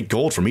 120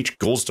 gold from each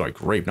gold star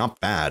grape.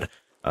 Not bad.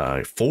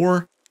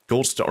 4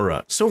 gold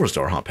star silver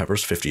star hot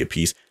peppers. 50 a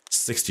piece.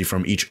 60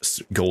 from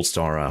each gold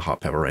star hot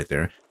pepper right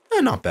there.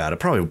 Not bad.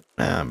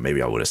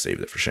 Maybe I would have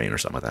saved it for Shane or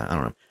something like that. I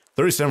don't know.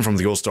 37 from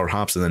the gold star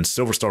hops, and then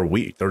silver star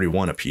wheat,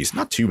 31 a piece.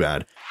 Not too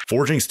bad.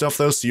 Foraging stuff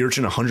though, sea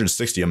urchin,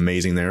 160,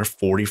 amazing there.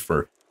 4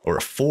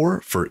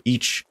 for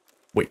each.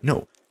 Wait,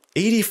 no,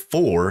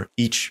 84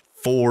 each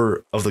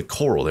 4 of the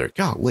coral there.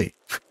 Golly.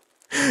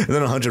 And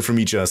then 100 from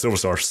each silver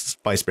star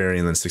spiceberry,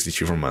 and then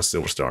 62 from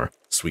silver star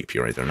sweet pea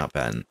right there. Not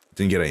bad.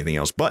 Didn't get anything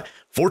else, but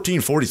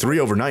 1443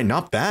 overnight.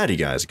 Not bad, you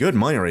guys. Good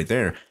money right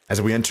there.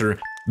 As we enter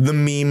the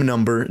meme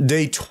number,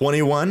 day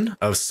 21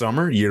 of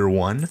summer, year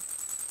 1.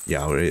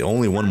 Yeah,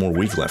 only one more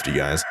week left, you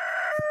guys.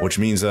 Which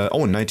means, and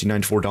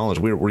 $1994.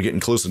 We're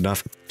getting close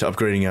enough to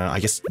upgrading, I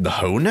guess, the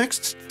hoe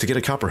next to get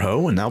a copper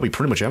hoe, and that'll be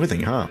pretty much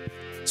everything, huh?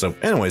 So,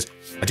 anyways,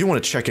 I do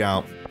want to check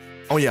out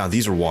Oh yeah,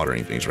 these are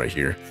watering things right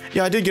here.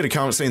 Yeah, I did get a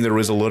comment saying there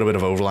was a little bit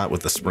of overlap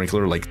with the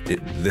sprinkler, like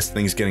this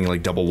thing's getting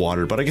like double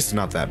watered, but I guess it's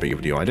not that big of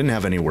a deal. I didn't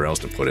have anywhere else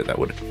to put it that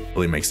would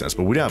really make sense.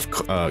 But we'd have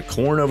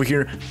corn over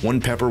here,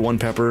 one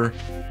pepper.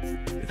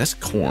 That's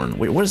corn.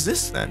 Wait, what is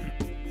this then?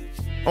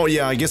 Oh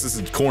yeah, I guess this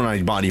is corn.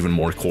 I bought even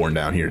more corn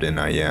down here, didn't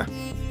I? Yeah.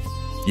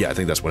 Yeah, I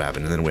think that's what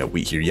happened. And then we have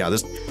wheat here. Yeah,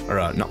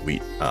 not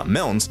wheat,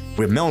 melons.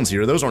 We have melons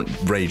here. Those aren't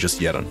ready just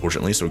yet,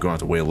 unfortunately, so we're going to have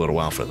to wait a little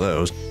while for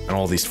those. And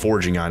all these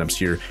foraging items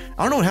here.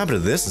 I don't know what happened to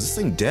this. Is this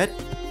thing dead?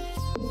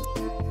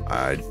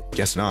 I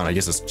guess not. I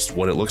guess it's just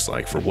what it looks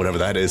like for whatever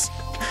that is.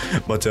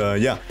 But,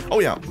 yeah. Oh,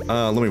 yeah.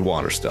 Let me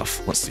water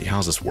stuff. Let's see.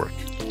 How's this work?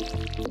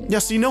 Yeah,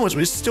 see, no,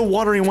 it's still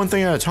watering one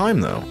thing at a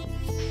time, though.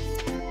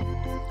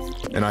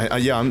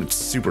 And yeah, I'm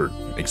super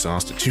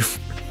exhausted, too.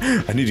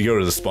 I need to go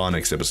to the spa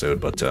next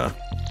episode, but,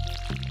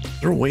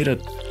 is there a way to...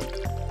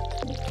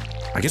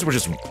 I guess we're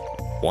just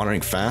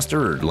watering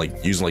faster, or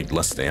like using like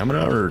less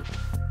stamina, or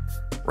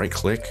right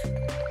click?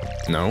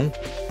 No?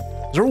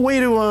 Is there a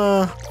way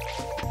to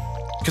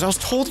because I was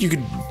told you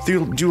could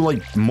do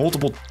like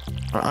multiple...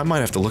 I might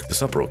have to look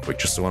this up real quick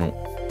just so I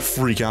don't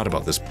freak out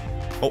about this.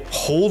 Oh,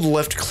 hold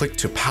left click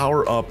to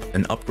power up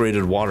an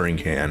upgraded watering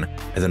can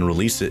and then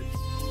release it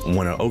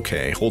when...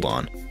 Okay, hold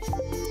on.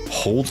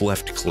 Hold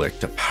left click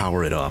to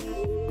power it up.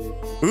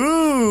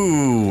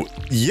 Ooh,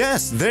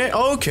 yes,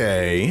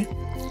 okay.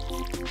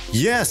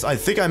 Yes, I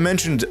think I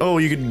mentioned, oh,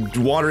 you could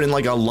water in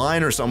like a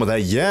line or something with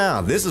that.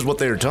 Yeah, this is what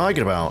they were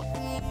talking about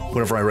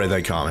whenever I read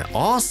that comment.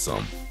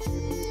 Awesome.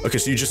 Okay,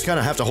 so you just kind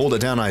of have to hold it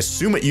down. I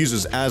assume it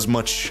uses as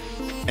much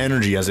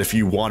energy as if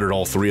you watered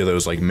all three of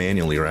those like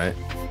manually, right?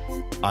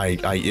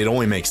 It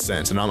only makes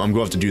sense, and I'm going to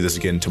have to do this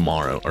again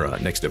tomorrow, or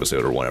next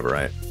episode or whatever,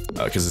 right?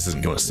 Because this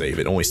isn't going to save.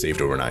 It only saved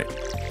overnight.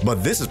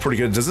 But this is pretty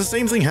good. Does the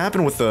same thing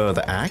happen with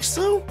the axe,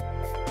 though?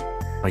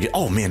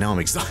 Oh man, now I'm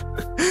exhausted.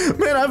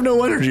 Man, I have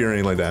no energy or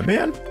anything like that,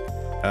 man.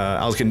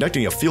 I was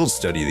conducting a field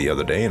study the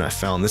other day and I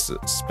found this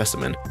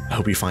specimen. I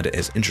hope you find it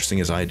as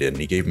interesting as I did. And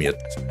he gave me a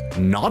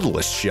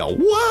nautilus shell.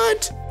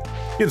 What?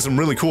 Getting some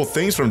really cool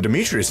things from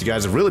Demetrius, you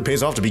guys. It really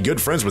pays off to be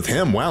good friends with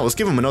him. Wow, let's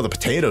give him another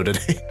potato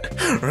today.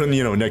 Or,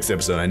 you know, next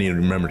episode, I need to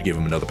remember to give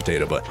him another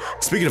potato. But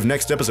speaking of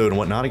next episode and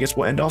whatnot, I guess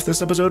we'll end off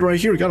this episode right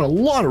here. We got a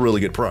lot of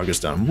really good progress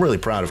done. I'm really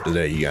proud of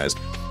today, you guys.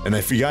 And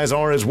if you guys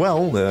are as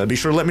well, be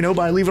sure to let me know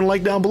by leaving a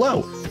like down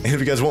below. And if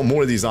you guys want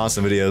more of these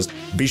awesome videos,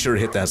 be sure to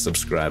hit that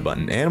subscribe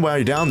button. And while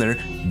you're down there,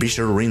 be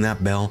sure to ring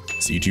that bell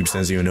so YouTube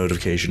sends you a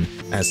notification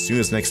as soon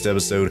as next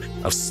episode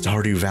of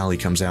Stardew Valley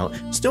comes out.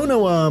 Still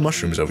no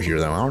mushrooms over here,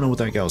 though. I don't know what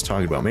that guy was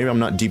talking about. Maybe I'm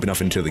not deep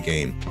enough into the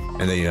game,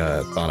 and they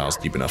thought I was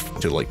deep enough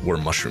to like where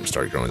mushrooms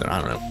started growing there.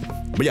 I don't know.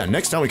 But yeah,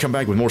 next time we come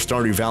back with more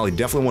Stardew Valley,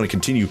 definitely want to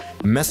continue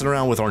messing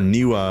around with our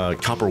new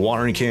copper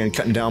watering can,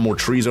 cutting down more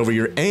trees over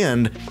here.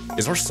 And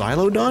is our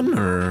silo done,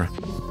 or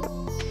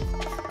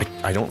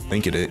I don't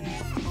think it is.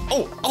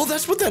 Oh,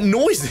 that's what that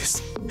noise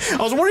is.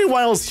 I was wondering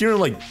why I was hearing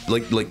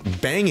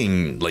like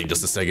banging like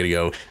just a second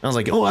ago. And I was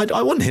like, oh,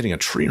 I wasn't hitting a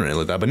tree or anything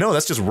like that. But no,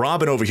 that's just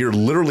Robin over here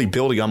literally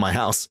building on my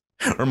house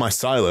or my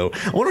silo.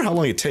 I wonder how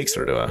long it takes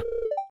her to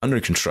under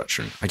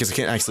construction. I guess I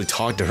can't actually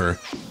talk to her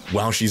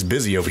while she's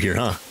busy over here,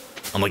 huh?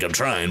 I'm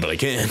trying, but I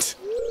can't.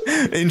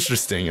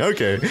 Interesting.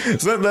 Okay,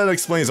 so that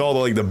explains all the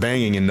like the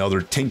banging and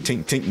other tink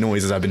tink tink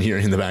noises I've been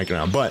hearing in the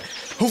background. But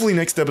hopefully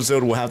next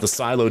episode we'll have the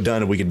silo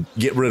done and we can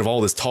get rid of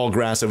all this tall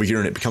grass over here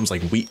and it becomes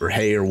like wheat or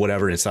hay or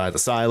whatever inside the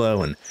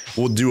silo, and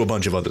we'll do a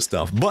bunch of other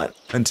stuff. But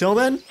until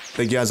then,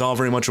 thank you guys all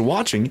very much for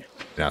watching,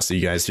 and I'll see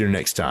you guys here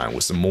next time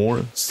with some more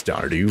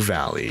Stardew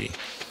Valley.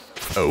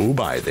 Oh,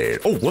 bye there.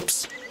 Oh,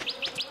 whoops.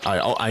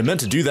 I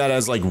meant to do that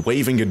as like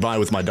waving goodbye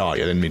with my dog.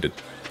 I didn't mean to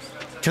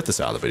cut this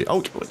out of the video.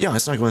 Oh, yeah,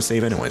 it's not going to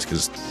save anyways,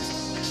 because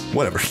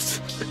whatever.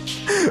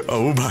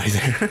 Oh, bye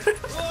there.